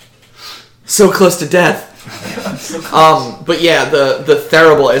gosh. So close to death. But yeah, the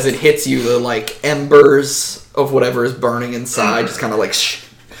Therible, as it hits you, the like embers of whatever is burning inside just kind of like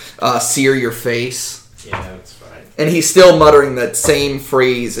sear your face. Yeah, that's fine. And he's still muttering that same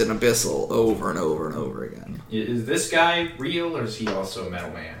phrase in Abyssal over and over and over again. Is this guy real, or is he also a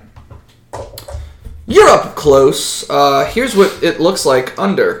metal man? You're up close. Here's what it looks like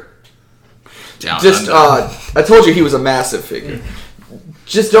under. Down Just, under. I told you he was a massive figure.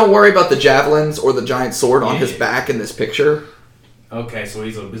 Just don't worry about the javelins or the giant sword on his back in this picture. Okay, so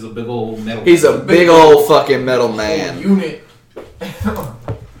he's a big old metal. He's a big old fucking metal man. Unit.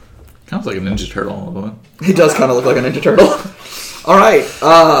 Sounds like a Ninja Turtle a little bit. He does kind of look like a Ninja Turtle. All right,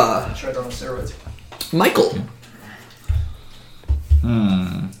 Shredder on steroids. Michael.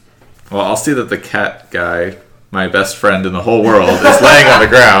 Well, I'll see that the cat guy, my best friend in the whole world, is laying on the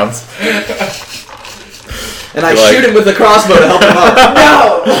ground. And I shoot him with the crossbow to help him up.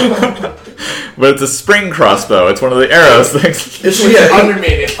 No! But it's a spring crossbow. It's one of the arrows things. It's under me.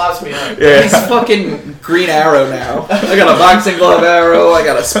 It pops me up. Yeah. He's fucking Green Arrow now. I got a boxing glove arrow, I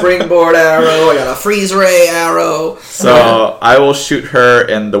got a springboard arrow, I got a freeze ray arrow. So I will shoot her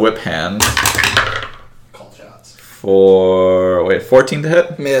in the whip hand. Call shots. For 14 to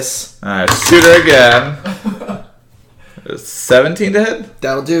hit? Miss. Alright, shoot her again. 17 to hit?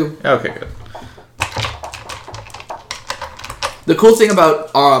 That'll do. Okay, good. The cool thing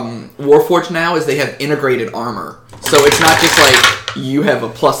about Warforged now is they have integrated armor. So it's not just like you have a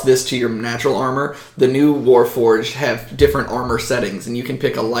plus this to your natural armor. The new Warforged have different armor settings, and you can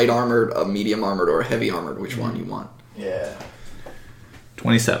pick a light armored, a medium armored, or a heavy armored, which one you want. Yeah.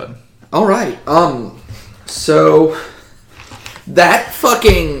 27. Alright, so that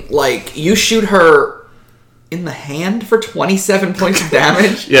fucking, like, you shoot her in the hand for 27 points of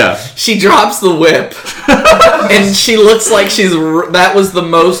damage. Yeah. She drops the whip, and she looks like that was the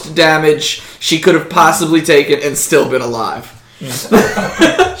most damage she could have possibly taken and still been alive. She's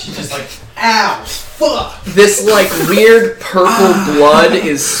just like, ow, fuck. This, like, weird purple blood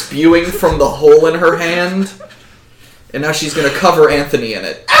is spewing from the hole in her hand, and now she's gonna cover Anthony in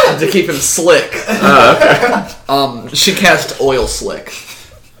it to keep him slick. Okay. She cast Oil Slick.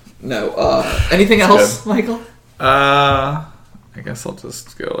 No, anything else, good. Michael? I guess I'll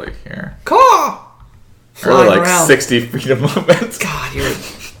just go like here. Caw! Or Flying like around. 60 feet of movement. God, you're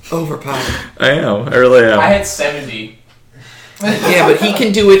overpowered. I am. I really am. I had 70. Yeah, but he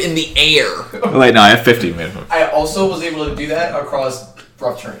can do it in the air. Wait, no, I have 50 movement. I also was able to do that across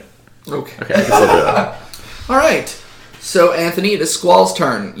rough terrain. Okay. Okay, I can still do that. Alright. So, Anthony, it is Squall's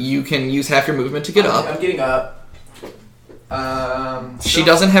turn. You can use half your movement to get up. I'm getting up. She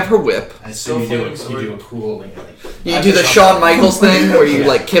doesn't have her whip. I assume you do a cool, like You do the Shawn Michaels thing where you,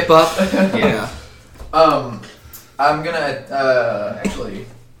 like, kip up. Yeah. I'm gonna, actually,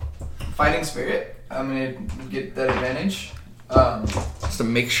 Fighting Spirit. I'm gonna get that advantage. Just to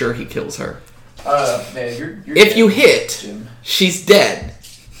make sure he kills her. Man, you're If you hit, Jim. she's dead.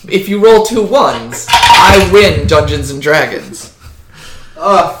 If you roll 2 1s, I win Dungeons and Dragons.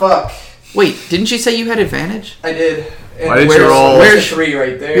 Oh, fuck. Wait, didn't you say you had advantage? I did. And Why did you where's- roll? where's- There's a 3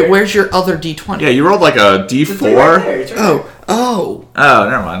 right there. Where's your other D20? Yeah, you rolled like a It's a 3 right D4. there. It's right Oh. Oh,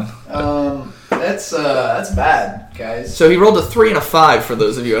 never mind. there. That's bad, guys. So he rolled a 3 and a 5 for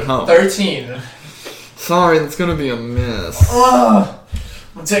those of you at home. 13. Sorry, that's gonna be a miss. Ugh.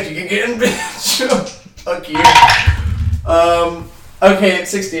 I'm technically getting bitch. Fuck you. Okay,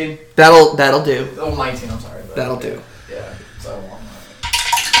 16. That'll do. Oh, 19, I'm sorry. But That'll do. Yeah, so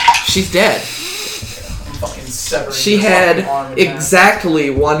She's dead. I'm fucking severing She this had fucking arm in half. exactly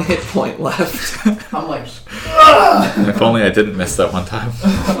 1 hit point left. I'm like, ugh. If only I didn't miss that one time.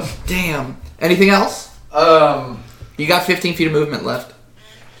 Damn. Anything else? You got 15 feet of movement left.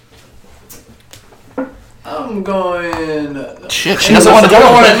 I'm going. Shit, She doesn't want to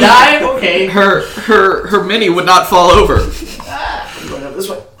die. Okay. Her mini would not fall over. I'm going up this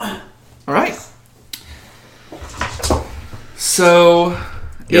way. All right. So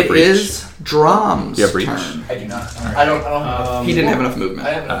You have it reach. is Drom's You have reach. turn. I do not. I don't have. He didn't have enough movement.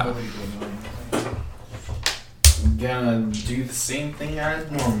 I have enough movement. gonna do the same thing I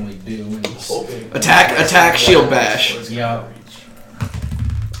normally do. And Attack, shield bash. Yeah.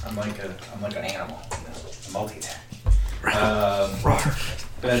 I'm like an animal. Multi-attack.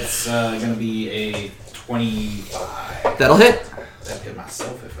 That's gonna be a 25. That'll hit. That'd hit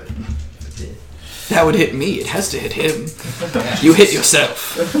myself if it did. That would hit me. It has to hit him. You hit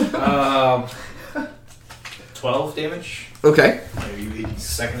yourself. 12 damage. Okay. Maybe you hit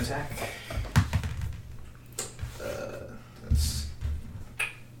second attack. That's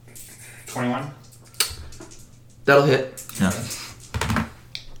 21. That'll hit. Yeah.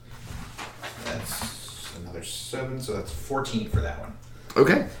 That's another 7, so that's 14 for that one.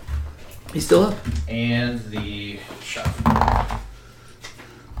 Okay. He's still up. And the shove.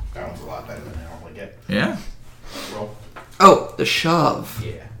 That one's a lot better than I normally get. Yeah. Roll. Oh, the shove.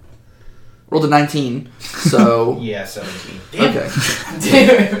 Yeah. Rolled a 19. So. Yeah, 17. Okay.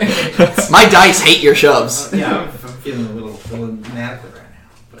 Damn it. My dice hate your shoves. Yeah, I'm feeling a little inadequate right now.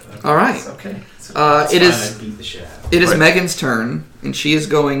 But, All right. It's okay. It's It fine, is- I beat the shit out of It is Right. Megan's turn, and she is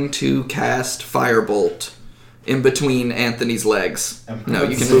going to cast Firebolt in between Anthony's legs. it. No,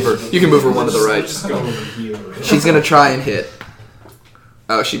 you can move her. You can move her one to the right. Just go over here. She's gonna try and hit.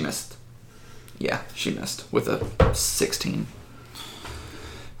 Oh, she missed. Yeah, she missed with a 16.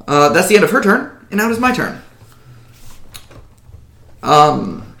 That's the end of her turn, and now it is my turn.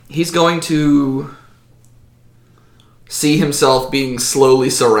 He's going to see himself being slowly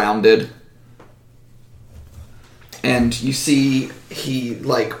surrounded. and you see he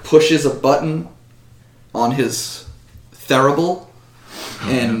like pushes a button on his thurible,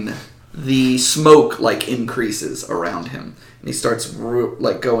 and the smoke like increases around him, and he starts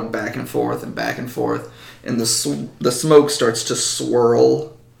like going back and forth, and the smoke starts to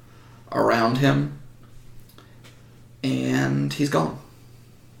swirl around him, and he's gone.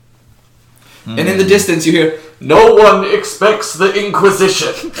 And in the distance you hear, "No one expects the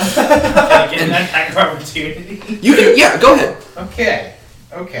Inquisition." Can I get an attack of opportunity? You can, yeah, go ahead. Okay.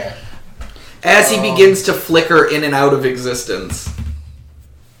 As he begins to flicker in and out of existence.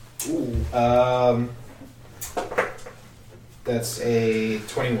 Ooh. That's a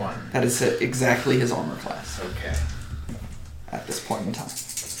 21. That is exactly his armor class. Okay. At this point in time.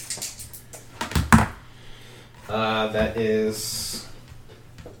 That is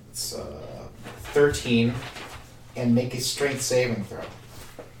 13, and make a strength saving throw.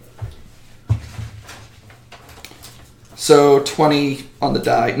 So 20 on the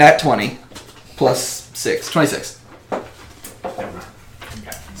die. Nat 20 plus 6. 26. Never mind.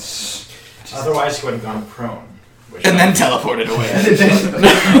 Okay. Otherwise, he would have gone prone. And then teleported away.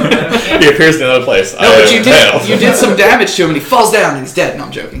 He appears in another place. No, but you did some damage to him, and he falls down, and he's dead. No,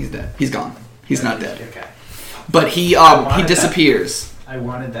 I'm joking. He's dead. He's gone. He's not dead. Okay. But he disappears. I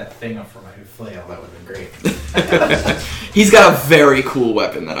wanted that thing up for my flail. That would have been great. He's got a very cool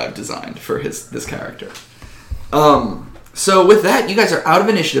weapon that I've designed for this character. So with that, you guys are out of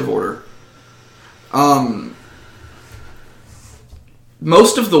initiative order.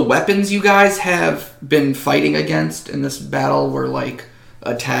 Most of the weapons you guys have been fighting against in this battle were like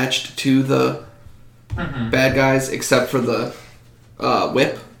attached to the bad guys, except for the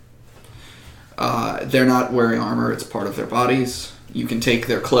whip. They're not wearing armor; it's part of their bodies. You can take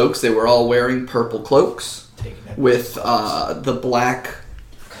their cloaks. They were all wearing purple cloaks with the black.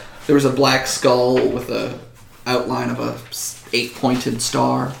 There was a black skull with a outline of a 8-pointed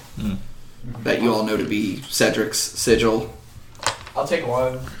star that you all know to be Cedric's sigil. I'll take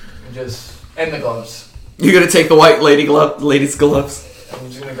one and the gloves. You're gonna take the white lady's gloves. I'm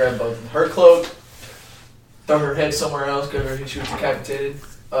just gonna grab both. Her cloak, throw her head somewhere else because she was decapitated.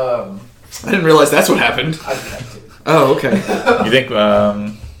 I didn't realize that's what happened. I decapitated. Oh, okay. You think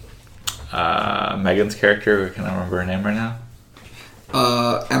Megan's character, can I remember her name right now?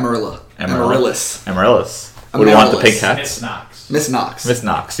 Amaryllis. Would you want the pink hats? Miss Knox. Miss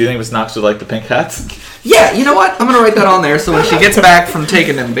Knox. Do you think Miss Knox would like the pink hats? Yeah, you know what? I'm gonna write that on there so when she gets back from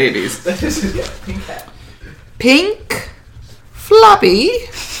taking them babies. Pink hat. Pink, floppy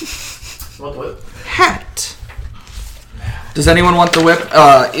Want the whip? hat. Does anyone want the whip?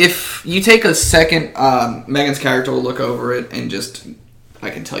 If you take a second, Megan's character will look over it and just... I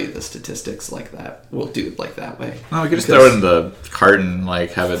can tell you the statistics like that. We'll do it like that way. No, we could just throw it in the carton,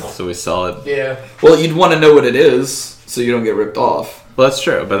 like have it so we sell it. Yeah. Well, you'd want to know what it is so you don't get ripped off. Well, that's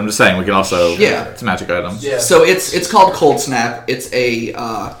true, but I'm just saying we can also... Yeah. It's a magic item. Yeah. So it's called Cold Snap. It's a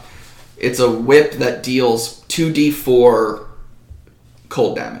whip that deals 2d4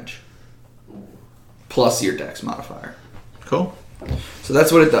 cold damage. Plus your dex modifier. Cool. So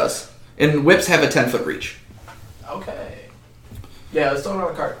that's what it does. And whips have a 10-foot reach. Okay. Yeah, let's throw it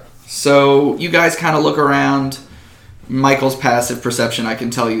on a cart. So you guys kind of look around. Michael's passive perception, I can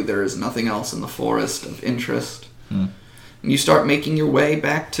tell you there is nothing else in the forest of interest. And you start making your way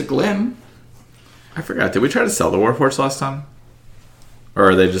back to Glim. I forgot. Did we try to sell the Warforged last time? Or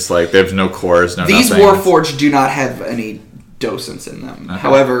are they just like, there's no cores, no These nothing? Warforged do not have any docents in them. Okay.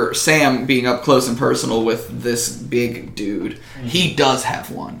 However, Sam, being up close and personal with this big dude, he does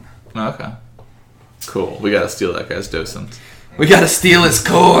have one. Okay. Cool. We gotta steal that guy's docent. We gotta steal his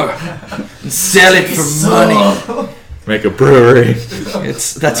core and sell it for money. Make a brewery.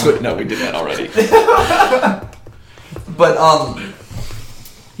 No, we did that already. But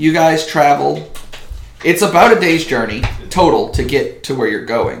you guys travel. It's about a day's journey total to get to where you're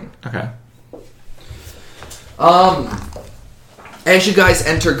going. Okay. As you guys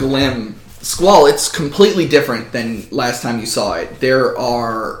enter Glim, Squall, it's completely different than last time you saw it. There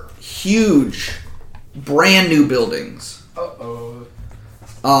are huge, brand new buildings. Uh-oh.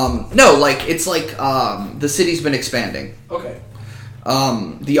 No, it's like the city's been expanding. Okay.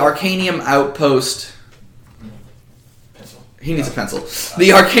 The Arcanium Outpost... Pencil. He needs a pencil.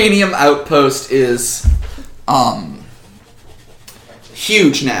 The Arcanium Outpost is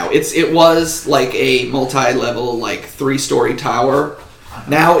huge now. It was like a multi-level, 3-story tower.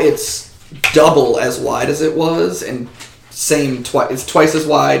 Now it's double as wide as it was, and it's twice as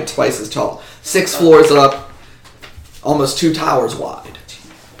wide, twice as tall. 6 floors up. Almost 2 towers wide.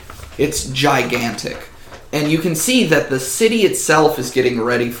 It's gigantic. And you can see that the city itself is getting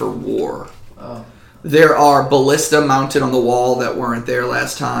ready for war. Oh. There are ballista mounted on the wall that weren't there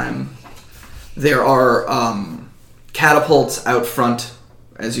last time. There are catapults out front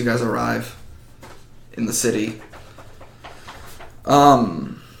as you guys arrive in the city.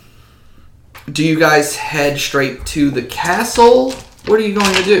 Do you guys head straight to the castle? What are you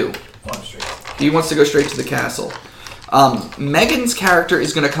going to do? He wants to go straight to the castle. Megan's character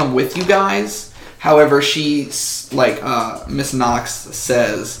is going to come with you guys. However, Miss Knox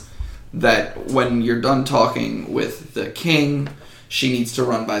says that when you're done talking with the king, she needs to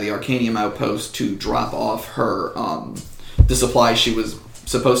run by the Arcanium outpost to drop off her the supplies she was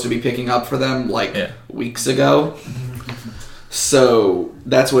supposed to be picking up for them weeks ago. So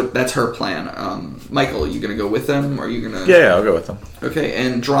that's her plan. Michael, are you gonna go with them, or are you gonna? Yeah, I'll go with them. Okay,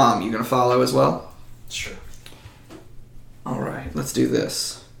 and Drom, you gonna follow as well? Sure. All right, let's do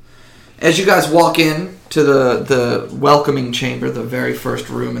this. As you guys walk in to the welcoming chamber, the very first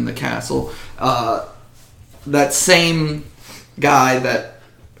room in the castle, that same guy that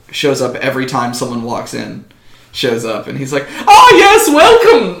shows up every time someone walks in shows up, and he's like, "Oh yes,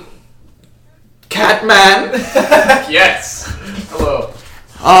 welcome, Catman." Yes. Hello.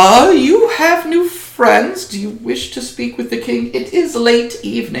 You have new friends. Do you wish to speak with the king? It is late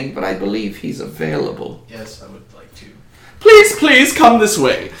evening, but I believe he's available. Yes, I would like to. Please come this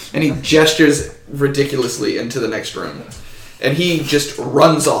way. And he gestures ridiculously into the next room. And he just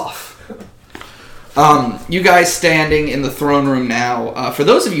runs off. You guys standing in the throne room now. For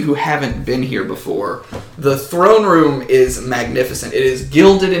those of you who haven't been here before, the throne room is magnificent. It is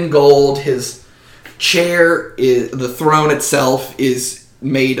gilded in gold. His chair, the throne itself, is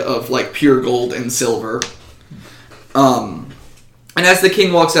made of pure gold and silver. And as the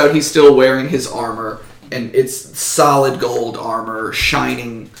king walks out, he's still wearing his armor, and it's solid gold armor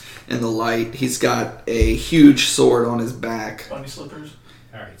shining in the light. He's got a huge sword on his back. Bunny slippers?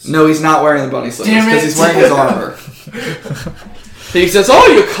 Alright. No, he's not wearing the bunny slippers Damn it. because he's wearing his armor. He says, "Oh,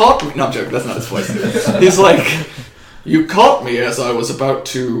 you caught me." No, I'm joking. That's not his voice. He's like, "You caught me as I was about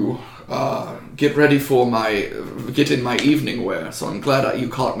to get in my evening wear, so I'm glad you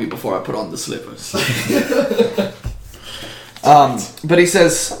caught me before I put on the slippers." But he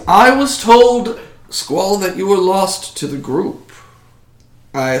says, "I was told, Squall, that you were lost to the group.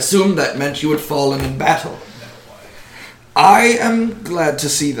 I assumed that meant you had fallen in battle. I am glad to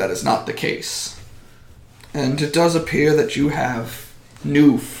see that is not the case. And it does appear that you have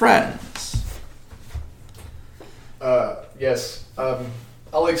new friends." Yes.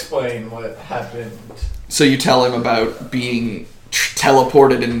 I'll explain what happened. So you tell him about being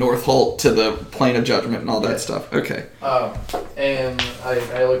teleported in Northolt to the Plane of Judgment and all that stuff. Okay. And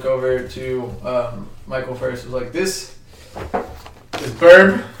I look over to Michael first. Was like, "This is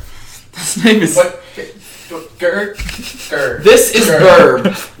Burb." His name is... What? Gur. This is Burb.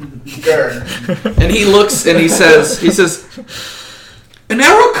 Gur. And he looks and he says, "An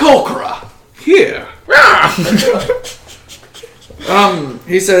Aarakocra, here."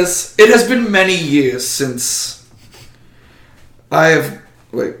 He says, "It has been many years since I have..."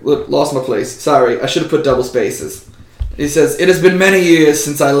 Wait, look, lost my place. Sorry, I should have put double spaces. He says, "It has been many years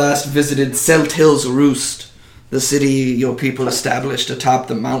since I last visited Seltil's Roost, the city your people established atop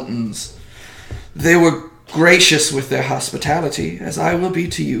the mountains. They were gracious with their hospitality, as I will be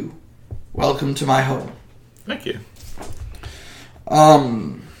to you. Welcome to my home." Thank you.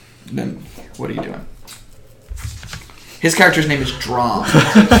 Then, what are you doing? His character's name is Drom.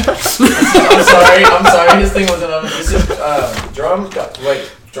 I'm sorry. His thing wasn't on. This is drum. Wait,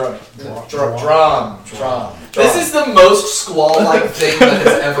 drum. This is the most Squall-like thing that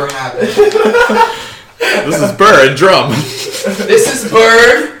has ever happened. This is Burr and Drum. This is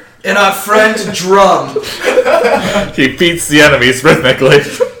Bird and our friend Drum. He beats the enemies rhythmically.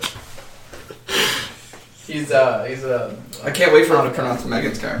 He's I can't wait for him to pronounce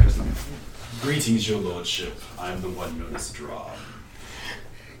Megan's character's name. "Greetings, your lordship. I am the one known as Drom."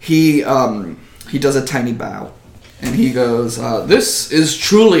 He does a tiny bow, and he goes, "This is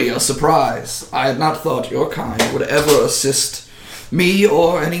truly a surprise. I had not thought your kind would ever assist me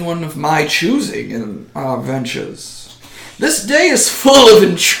or anyone of my choosing in our ventures. This day is full of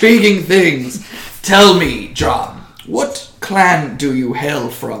intriguing things. Tell me, Drom, what clan do you hail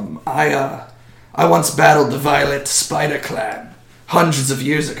from? I once battled the Violet Spider Clan hundreds of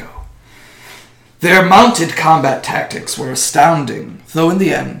years ago. Their mounted combat tactics were astounding, though in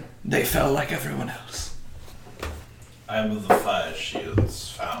the end, they fell like everyone else." I am of the Fire Shields,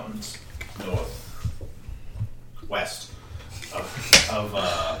 found northwest of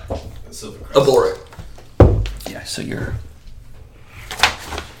Silvercrest. Abort. Yeah,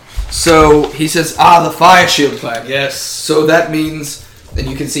 So he says, "The Fire Shield clan, yes. So that means," and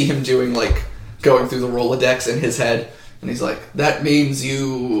you can see him doing going through the Rolodex in his head, and he's like, that means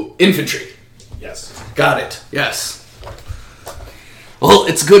you infantry. Yes. Got it. Yes. Well,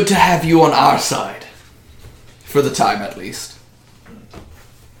 it's good to have you on our side. For the time, at least.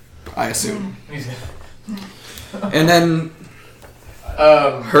 I assume. And then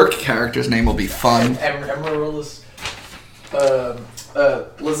her character's name will be Fun. Emerald's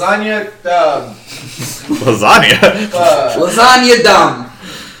lasagna. Lasagna? Lasagna dumb.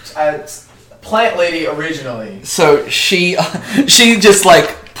 Plant lady originally. So she just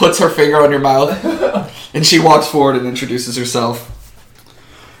like puts her finger on your mouth and she walks forward and introduces herself.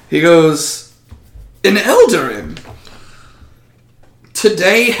 He goes, in Eldarin,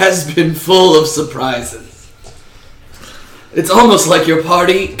 today has been full of surprises. It's almost like your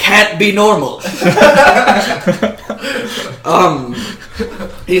party can't be normal.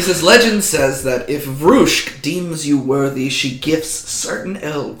 He says, legend says that if Vrushk deems you worthy, she gifts certain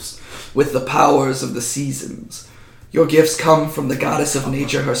elves with the powers of the seasons. Your gifts come from the goddess of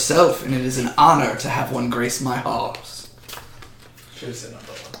nature herself, and it is an honor to have one grace my halls. Should have said number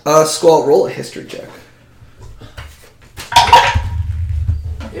one. Squall, roll a history check.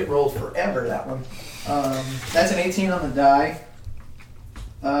 It rolled forever, that one. That's an 18 on the die.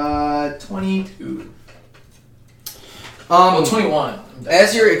 22. 21.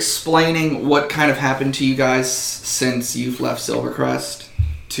 As you're explaining what kind of happened to you guys since you've left Silvercrest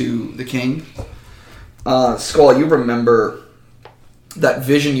to the king, Squall, you remember that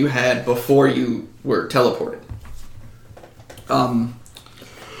vision you had before you were teleported.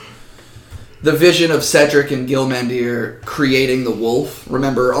 The vision of Cedric and Gilmandir creating the wolf.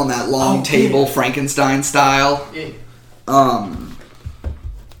 Remember on that long table, Frankenstein style? Yeah.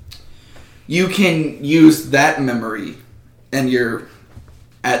 You can use that memory and your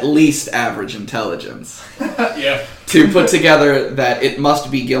at least average intelligence Yeah. to put together that it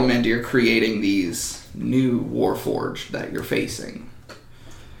must be Gilmandir creating these new Warforged that you're facing.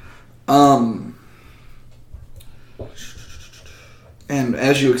 And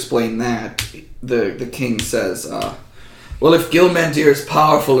as you explain that, the king says, well, if Gilmandir is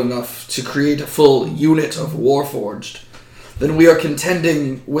powerful enough to create a full unit of Warforged, then we are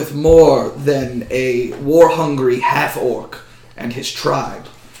contending with more than a war-hungry half-orc and his tribe.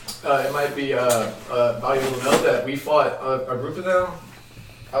 It might be valuable to know that we fought a group of them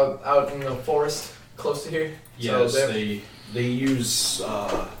out in the forest close to here. Yes, So they use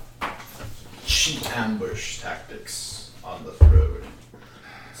cheap ambush tactics on the road,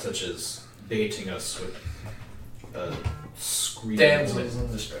 such as baiting us with screaming. damsels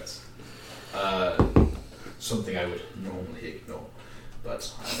in distress. Something I would normally ignore,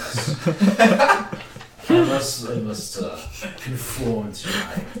 but I must conform to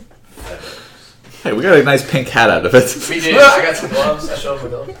my feathers. Hey, we got a nice pink hat out of it. We did. I got some gloves. I showed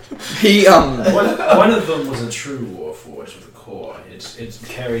them with them. He, One of them was a true warforged with a core. It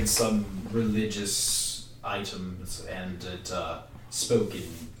carried some religious items and it spoke in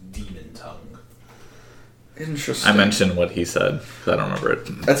demon tongue. Interesting. I mentioned what he said, because I don't remember it.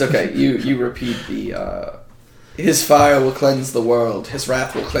 That's okay. You repeat the, his fire will cleanse the world, his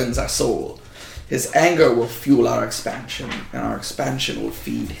wrath will cleanse our soul. His anger will fuel our expansion, and our expansion will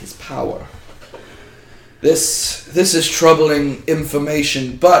feed his power. This is troubling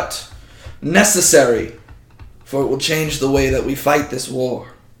information, but necessary, for it will change the way that we fight this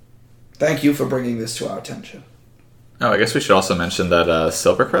war. Thank you for bringing this to our attention. Oh, I guess we should also mention that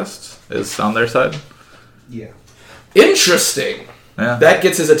Silvercrest is on their side. Yeah. Interesting. Yeah. That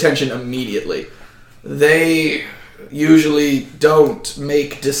gets his attention immediately. They usually don't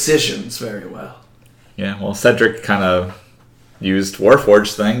make decisions very well. Yeah, well, Cedric kind of used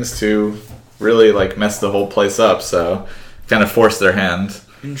Warforged things to really, mess the whole place up, so kind of forced their hand.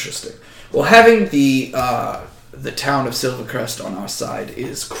 Interesting. Well, having the town of Silvercrest on our side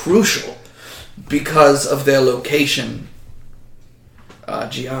is crucial because of their location.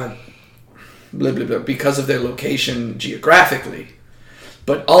 Because of their location geographically,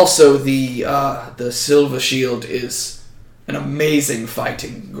 but also the Silver Shield is an amazing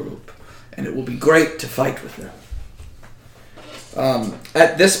fighting group, and it will be great to fight with them.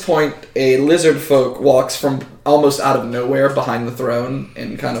 At this point, a lizard folk walks from almost out of nowhere behind the throne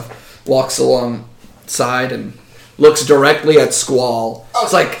and kind of walks alongside and looks directly at Squall.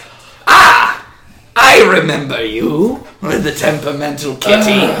 It's like, I remember you with the temperamental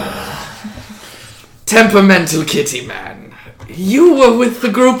kitty. Temperamental kitty man. You were with the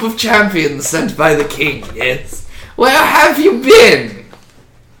group of champions sent by the king, yes? Where have you been?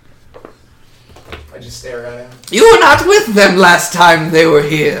 I just stare at him. You were not with them last time they were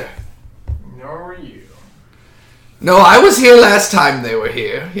here. Nor were you. No, I was here last time they were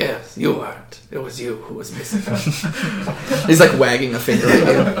here. Yes, you weren't. It was you who was missing. He's like wagging a finger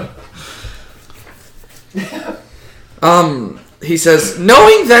at you. He says,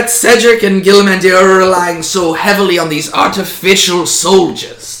 knowing that Cedric and Gillimandir are relying so heavily on these artificial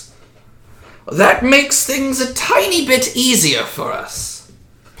soldiers, that makes things a tiny bit easier for us.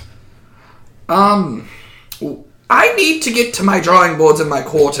 I need to get to my drawing boards in my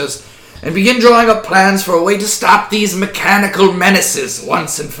quarters and begin drawing up plans for a way to stop these mechanical menaces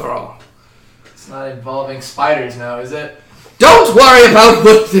once and for all. It's not involving spiders now, is it? Don't worry about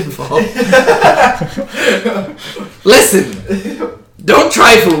what's involved. Listen, don't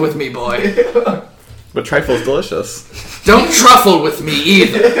trifle with me, boy. But trifle's delicious. Don't truffle with me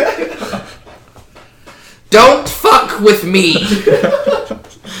either. Don't fuck with me.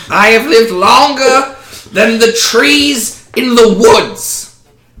 I have lived longer than the trees in the woods.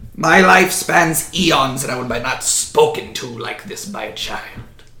 My life spans eons, and I would be not spoken to like this by a child.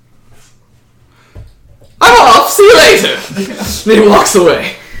 I'm off. See you later. And he walks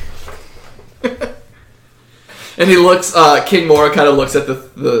away. And he looks. King Mora kind of looks at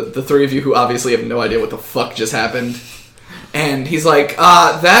the three of you who obviously have no idea what the fuck just happened, and he's like,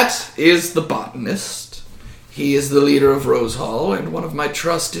 "That is the botanist. He is the leader of Rose Hall and one of my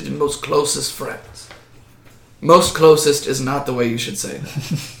trusted and most closest friends. Most closest is not the way you should say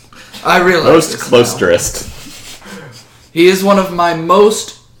that. I realize Most this closterest. He is one of my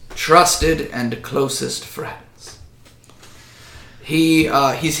most trusted and closest friends.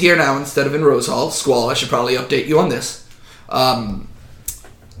 He's here now instead of in Rose Hall. Squall, I should probably update you on this. The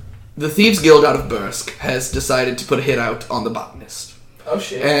Thieves Guild out of Bursk has decided to put a hit out on the botanist. Oh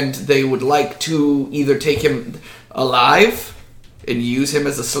shit. And they would like to either take him alive and use him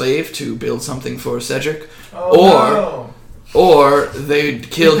as a slave to build something for Cedric, or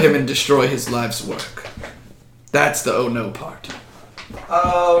they'd kill him and destroy his life's work. That's the oh no part.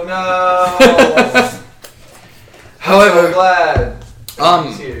 Oh no. However, I'm glad.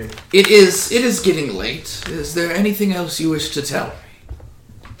 it is getting late. Is there anything else you wish to tell me?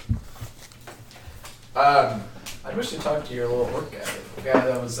 I wish to talk to your little orc guy. The guy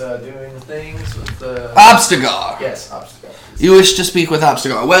that was doing things with the... Obstagar! Yes, Obstagar. You wish to speak with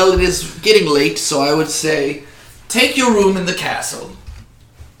Obstagar. Well, it is getting late, so I would say take your room in the castle,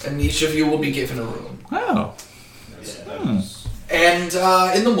 and each of you will be given a room. Oh. And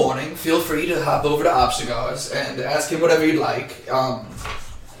in the morning, feel free to hop over to Obstagar's and ask him whatever you'd like.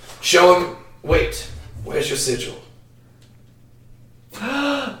 Show him... Wait, where's your sigil?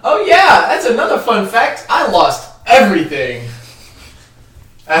 Oh yeah, that's another fun fact. I lost everything.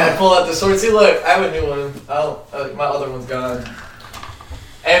 I pull out the sword. See, look, I have a new one. My other one's gone.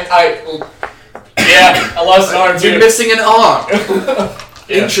 And I lost an arm too. You're missing an arm. Yeah.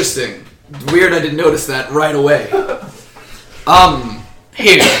 Interesting. Weird, I didn't notice that right away.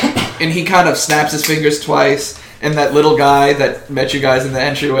 Here. And he kind of snaps his fingers twice, and that little guy that met you guys in the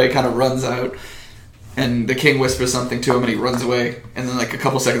entryway kind of runs out. And the king whispers something to him, and he runs away. And then, like, a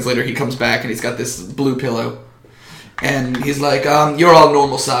couple seconds later, he comes back, and he's got this blue pillow. And he's like, you're all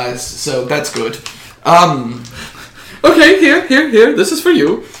normal sized, so that's good. Okay, here, this is for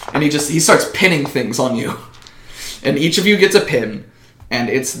you. And he starts pinning things on you. And each of you gets a pin, and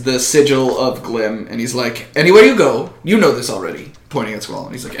it's the sigil of Glim. And he's like, anywhere you go, you know this already, pointing at Squall.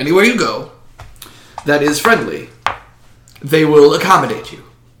 And he's like, anywhere you go that is friendly, they will accommodate you.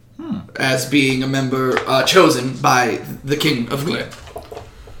 As being a member chosen by the King of Glim,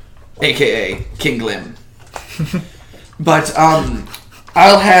 aka King Glim. But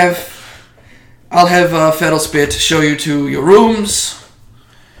I'll have Fiddlespit show you to your rooms.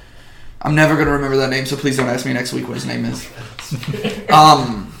 I'm never gonna remember that name, so please don't ask me next week what his name is.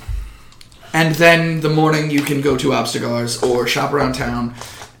 And then the morning you can go to Obstagar's or shop around town.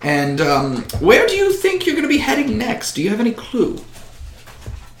 And where do you think you're gonna be heading next? Do you have any clue?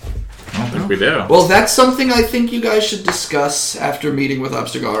 I don't think we do. Well, that's something I think you guys should discuss after meeting with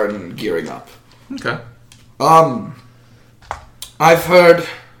Obstagar and gearing up. Okay. I've heard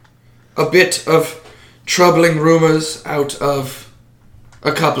a bit of troubling rumors out of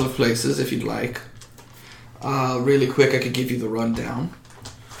a couple of places, if you'd like. Really quick, I could give you the rundown.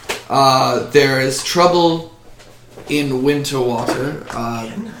 There is trouble in Winterwater.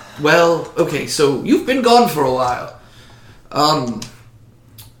 Well, okay, so you've been gone for a while.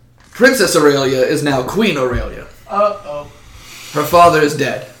 Princess Aurelia is now Queen Aurelia. Uh-oh. Her father is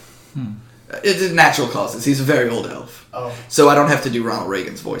dead. It's natural causes. He's a very old elf. Oh. So I don't have to do Ronald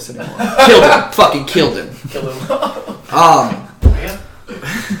Reagan's voice anymore. Killed him. Fucking killed him. Kill him.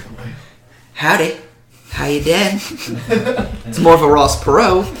 Howdy. How you doing? It's more of a Ross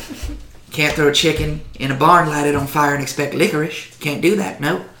Perot. Can't throw a chicken in a barn, light it on fire, and expect licorice. Can't do that,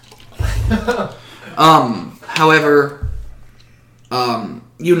 no. However,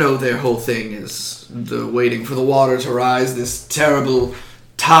 you know their whole thing is the waiting for the water to rise, this terrible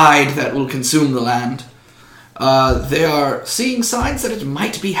tide that will consume the land. They are seeing signs that it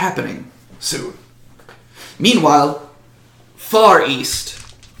might be happening soon. Meanwhile, far east,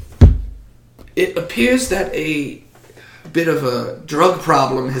 it appears that a bit of a drug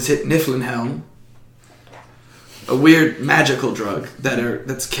problem has hit Niflheim. A weird magical drug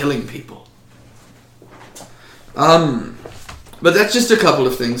that's killing people. But that's just a couple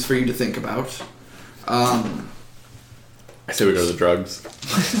of things for you to think about. I say we go to the drugs.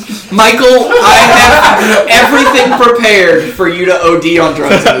 Michael, I have everything prepared for you to OD on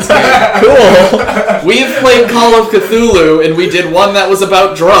drugs in this game. Cool! We have played Call of Cthulhu, and we did one that was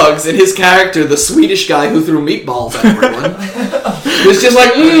about drugs, and his character, the Swedish guy who threw meatballs at everyone, was just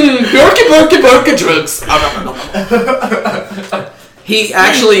like, burka drugs. He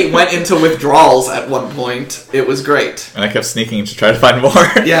actually went into withdrawals at one point. It was great. And I kept sneaking to try to find more.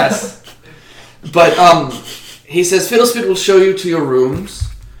 Yes. But, he says, Fiddlespit will show you to your rooms.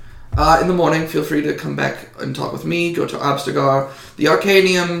 In the morning, feel free to come back and talk with me. Go to Obstagar, the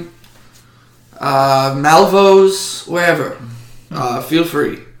Arcanium, Malvo's, wherever. Feel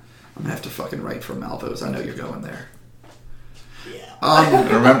free. I'm gonna have to fucking write for Malvo's. I know you're going there.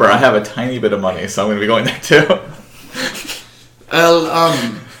 And remember, I have a tiny bit of money, so I'm gonna be going there too. Well,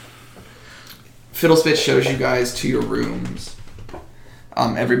 Fiddlespit shows you guys to your rooms.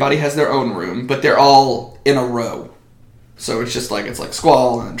 Everybody has their own room, but they're all in a row. So it's like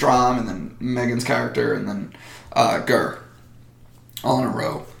Squall and then Drom and then Megan's character and then Gur. All in a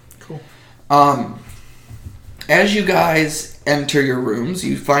row. Cool. As you guys enter your rooms,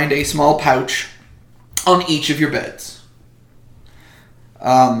 you find a small pouch on each of your beds.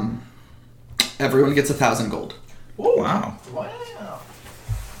 Everyone gets 1,000 gold. Ooh, wow.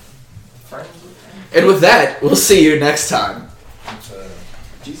 And with that, we'll see you next time.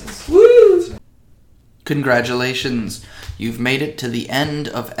 Jesus. Woo! Congratulations. You've made it to the end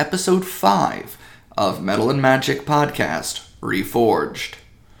of episode 5 of Metal and Magic Podcast, Reforged.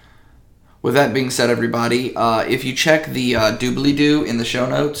 With that being said, everybody, if you check the doobly-doo in the show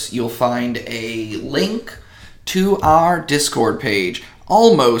notes, you'll find a link to our Discord page.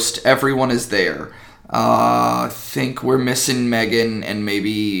 Almost everyone is there. I think we're missing Megan and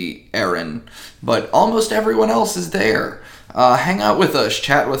maybe Aaron, but almost everyone else is there. Hang out with us,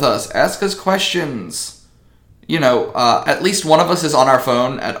 chat with us, ask us questions. You know, at least one of us is on our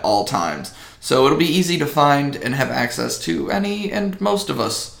phone at all times, so it'll be easy to find and have access to any and most of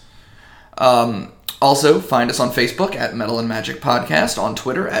us. Also, find us on Facebook at Metal and Magic Podcast, on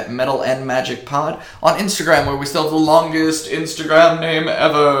Twitter at Metal and Magic Pod, on Instagram, where we still have the longest Instagram name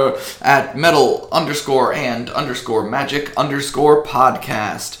ever, at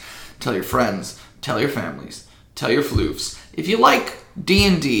Metal_and_Magic_Podcast. Tell your friends, tell your families, tell your floofs. If you like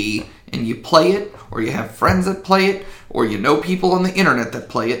D&D and you play it, or you have friends that play it, or you know people on the internet that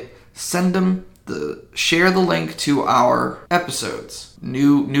play it, share the link to our episodes.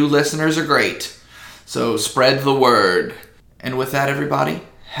 New listeners are great. So spread the word. And with that, everybody,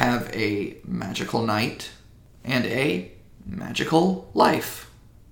 have a magical night and a magical life.